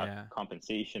Yeah.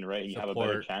 compensation, right? And you have a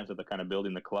better Support. chance of the kind of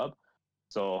building the club.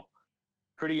 So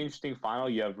pretty interesting final.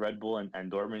 You have Red Bull and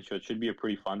Dortmund, so it should be a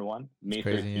pretty fun one. May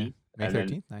Crazy, yeah. 13th. May And then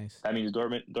 13th, nice. that means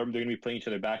Dortmund they're going to be playing each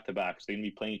other back to back. So they're going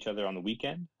to be playing each other on the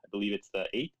weekend. I believe it's the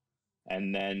 8th,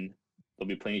 and then they'll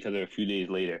be playing each other a few days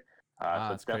later. So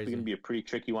that's it's definitely crazy. going to be a pretty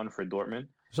tricky one for Dortmund.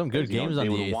 Some good 'Cause, games they on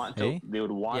would the 8th, want hey? to. They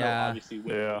would want to Yeah. obviously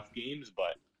win Yeah. both games,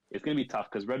 but it's going to be tough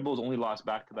because Red Bull's only lost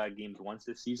back-to-back games once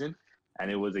this season, and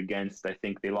it was against. I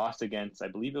think they lost against. I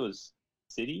believe it was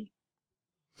City.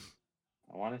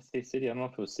 I want to say City. I don't know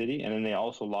if it was City, and then they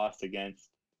also lost against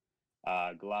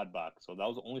Gladbach. So that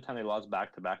was the only time they lost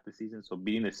back-to-back this season. So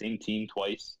beating the same team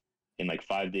twice in like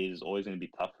 5 days is always going to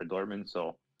be tough for Dortmund.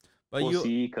 So But we'll you,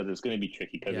 see because it's going to be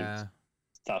tricky because yeah,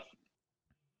 it's tough.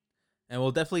 and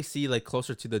we'll definitely see like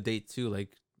closer to the date too. Like,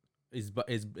 is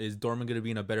Dortmund gonna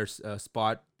be in a better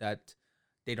spot that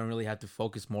they don't really have to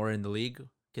focus more in the league?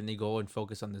 Can they go and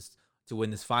focus on this to win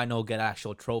this final, get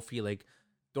actual trophy? Like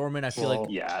Dortmund, I feel Well, like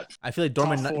Yeah, Dortmund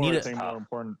Top four, need I it, think, more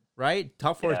important. right?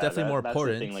 Top four is definitely more that's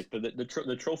important. The thing. Like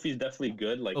the trophy is definitely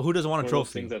good. Like But who doesn't want a one of those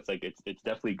trophy? things that's like it's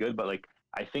definitely good, but like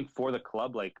I think for the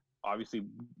club, like obviously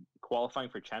qualifying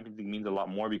for Champions League means a lot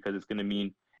more because it's going to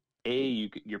mean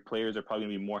your players are probably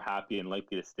going to be more happy and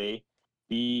likely to stay.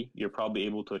 B, you're probably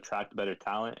able to attract better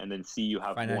talent, and then C, you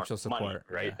have Financial more money, support,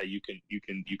 right? yeah. That you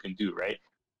can do, right?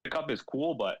 The cup is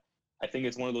cool, but I think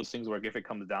it's one of those things where if it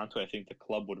comes down to it, I think the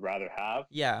club would rather have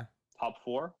Yeah. top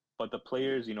four, but the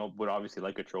players, would obviously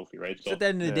like a trophy, right? So at the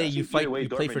end of the day, yeah. you either fight, way, you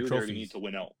play Dortmund for knew they were gonna trophies. need to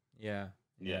win out. Yeah.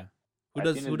 Yeah. Who At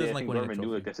the does end who of the day, doesn't I like think winning a Dortmund knew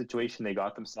trophy? like the situation they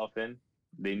got themselves in,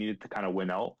 they needed to kind of win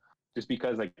out, just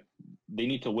because like they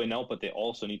need to win out, but they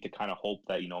also need to kind of hope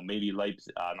that maybe not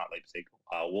Leipzig,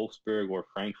 Wolfsburg or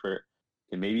Frankfurt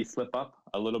can maybe slip up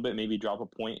a little bit, maybe drop a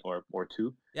point or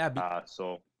two. Yeah,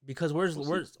 So because we'll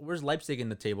see. where's Leipzig in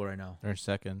the table right now? They're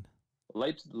second.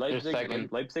 Leipzig second.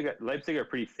 Leipzig are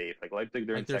pretty safe. Like Leipzig,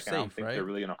 they're Like, in they're second. I don't safe, think right? they're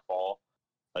really gonna fall.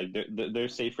 Like they're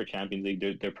safe for Champions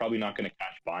League. They're probably not gonna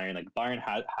catch Bayern. Like Bayern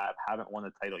haven't won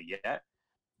the title yet,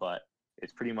 but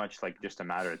it's pretty much like just a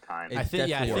matter of time. It's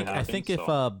definitely I think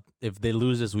happens, if they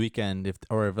lose this weekend, if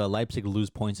Leipzig lose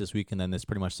points this weekend, then it's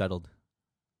pretty much settled.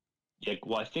 Yeah,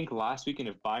 well, I think last weekend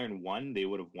if Bayern won, they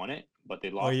would have won it, but they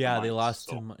lost. Oh yeah, to they Mainz, lost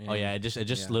so, to. Oh yeah, it just Yeah.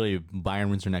 literally Bayern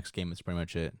wins their next game. It's pretty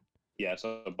much it. Yeah,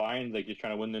 so Bayern like just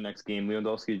trying to win the next game.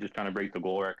 Lewandowski is just trying to break the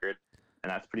goal record,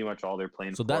 and that's pretty much all they're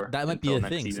playing So for. that might be until a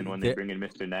next thing. season So when they're- they bring in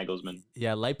Mr. Nagelsmann.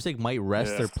 Yeah, Leipzig might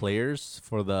rest Yeah. their players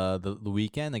for the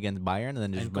weekend against Bayern, and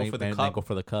then just And go for the then cup. go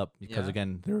for the cup because Yeah.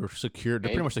 again they're secured. They're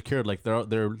Maybe. pretty much secured. Like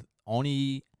they're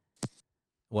only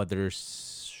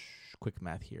there's quick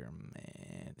math here,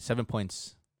 man. 7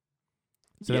 points.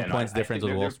 7 Yeah, points I difference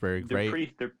with think Wolfsburg, they're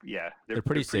right? They're pretty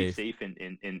pretty safe. safe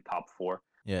in top four.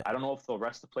 Yeah. I don't know if they'll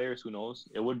rest the players. Who knows?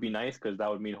 It would be nice because that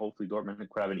would mean hopefully Dortmund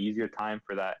could have an easier time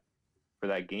for that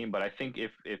game. But I think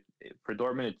if for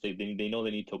Dortmund, it's they know they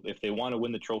need to, if they want to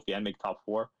win the trophy and make top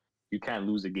four, you can't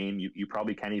lose a game. You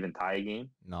probably can't even tie a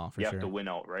game. No, for You sure. have to win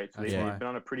out, right? So That's they've why. been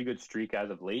on a pretty good streak as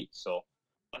of late. So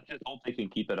let's just hope they can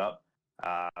keep it up.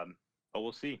 But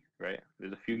we'll see, right?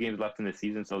 There's a few games left in the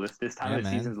season, so this time Yeah, of the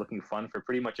man. season is looking fun for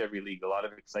pretty much every league. A lot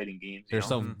of exciting games. There's you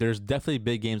know? some. There's definitely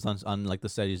big games on like the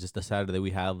studies. Just the Saturday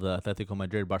we have the Atletico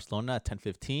Madrid Barcelona at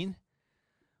 10:15.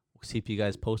 We'll see if you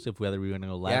guys post if whether we're gonna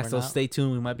go live Yeah, or so not. stay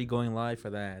tuned. We might be going live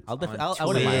for that. I'll on I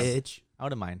wouldn't mind. Twitch. I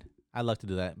wouldn't mind. I'd love to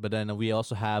do that. But then we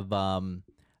also have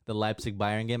the Leipzig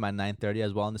Bayern game at 9:30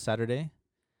 as well on the Saturday.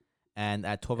 And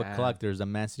at 12 Yeah. o'clock, there's a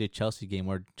Man City Chelsea game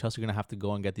where Chelsea are gonna have to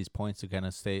go and get these points to kind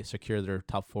of secure their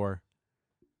top four.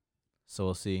 So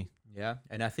we'll see. Yeah,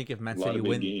 and I think if Man A lot City of big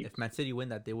win, games. if Man City win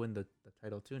that, they win the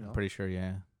title too. No, I'm pretty sure,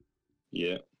 yeah.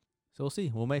 Yeah. So we'll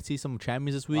see. We might see some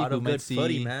champions this a week. lot We of might good see.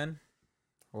 footy, man.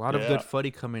 A lot of Yeah. good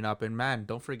footy coming up, and man,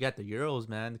 don't forget the Euros,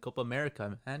 man. The Copa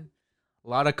America, man. A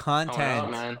lot of Coming content.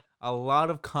 out, man. A lot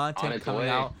of On content its coming way.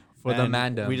 out for the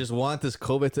Mandem. We just want this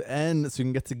COVID to end so we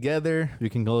can get together. We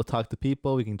can go talk to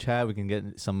people. We can chat. We can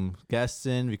get some guests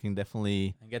in. We can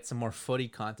definitely and get some more footy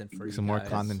content for you some more guys.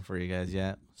 content for you guys.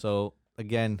 Yeah. So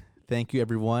again, thank you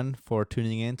everyone for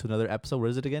tuning in to another episode. What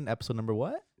is it again? Episode number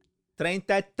what?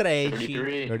 33.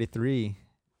 33. 33.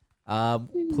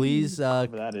 Please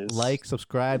Whatever that is. like,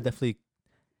 subscribe, definitely.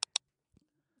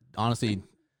 Honestly,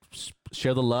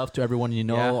 share the love to everyone you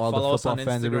know, all the follow us football on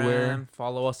fans Instagram, everywhere.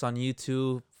 Follow us on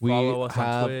YouTube. We Follow us on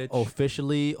have Twitch.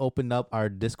 officially opened up our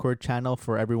Discord channel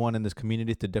for everyone in this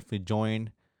community to definitely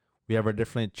join. We have our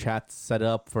different chats set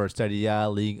up for Serie A,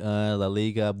 Liga, La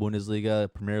Liga,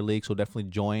 Bundesliga, Premier League. So definitely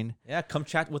join. Yeah, come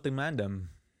chat with the Mandem.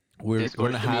 We're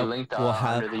Discord gonna should be have linked we'll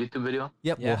have under the YouTube video.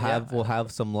 Yep, Yeah, we'll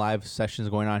have some live sessions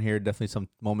going on here. Definitely some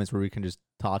moments where we can just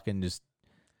talk and just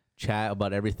chat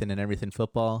about everything and everything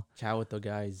football. Chat with the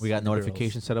guys. We got and the girls.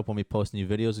 notifications set up when we post new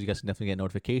videos. You guys can definitely get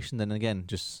notification. Then again,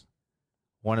 just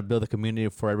want to build a community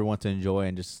for everyone to enjoy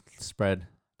and just spread,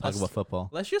 talk Let's- about football.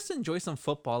 Let's just enjoy some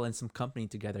football and some company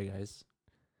together, guys.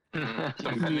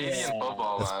 Some Canadian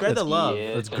football. Let's man. spread the love.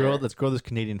 Yeah, Let's grow this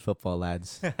Canadian football,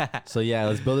 lads. So yeah,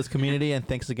 let's build this community. And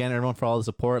thanks again, everyone, for all the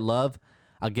support, love.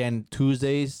 Again,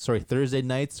 Thursday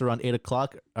nights around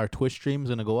 8:00, our Twitch stream is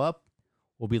gonna go up.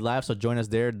 We'll be live, so join us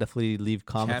there. Definitely leave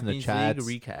comments in the Champions chats.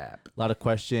 League recap. A lot of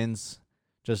questions.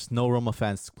 Just no Roma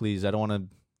fans, please. I don't want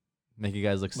to make you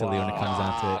guys look silly when it comes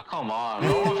down to it. Come on.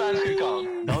 Roma fans can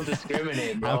come. Don't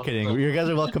discriminate, bro. I'm kidding. You guys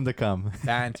are welcome to come.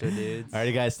 Banter, dudes.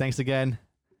 Alrighty, guys. Thanks again.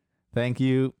 Thank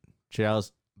you.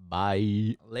 Cheers.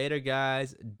 Bye. Later,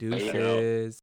 guys. Later. Deuces.